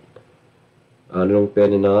tua khát nông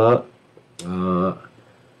pen na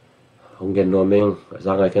hong gen no meng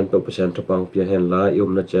za ngai ken percent topang pia hen la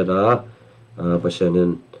yum na che da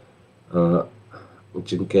percent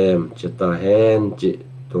chim kem cheta hen chỉ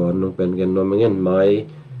tua nông pen gen no meng mai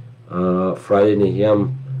Friday ni hiam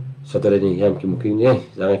Saturday ni hiam kim king ni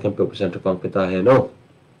za ngai ken percent topang peta hen no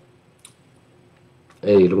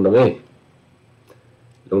lung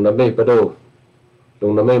nam ei pa do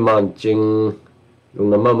lung nam ei man ching lung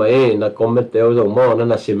nam ma mai na comment teo zo mo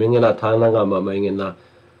na siming na thang na nga ma mai ngin na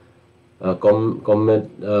comment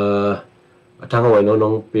thang wai no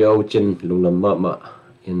nong piao chin lung nam ma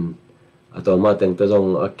in ato ma teng ta zong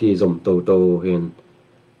aki zom to hin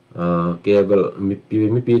cable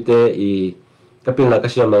mi pi te I kaping na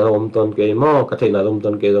kasyam na om ton ke mo ka thei na om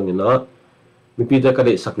ton ke zong ina mi pi te ka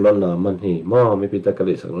de saklon na man hi mo mi pi te ka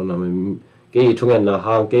de saklon na ke thungen na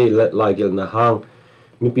hang ke lai gel na hang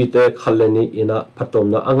mi pi te khaleni ina phatom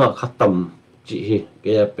na anga khatam chi hi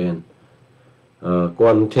ke pen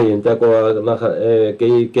kon thein ta ko na ke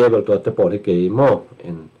cable to te por ke mo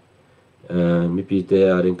en mi pi te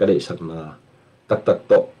arin ka de sakna tak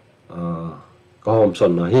to ka hom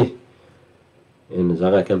son na hi en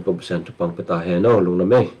zanga kem percent pang peta he no lung na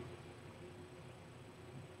me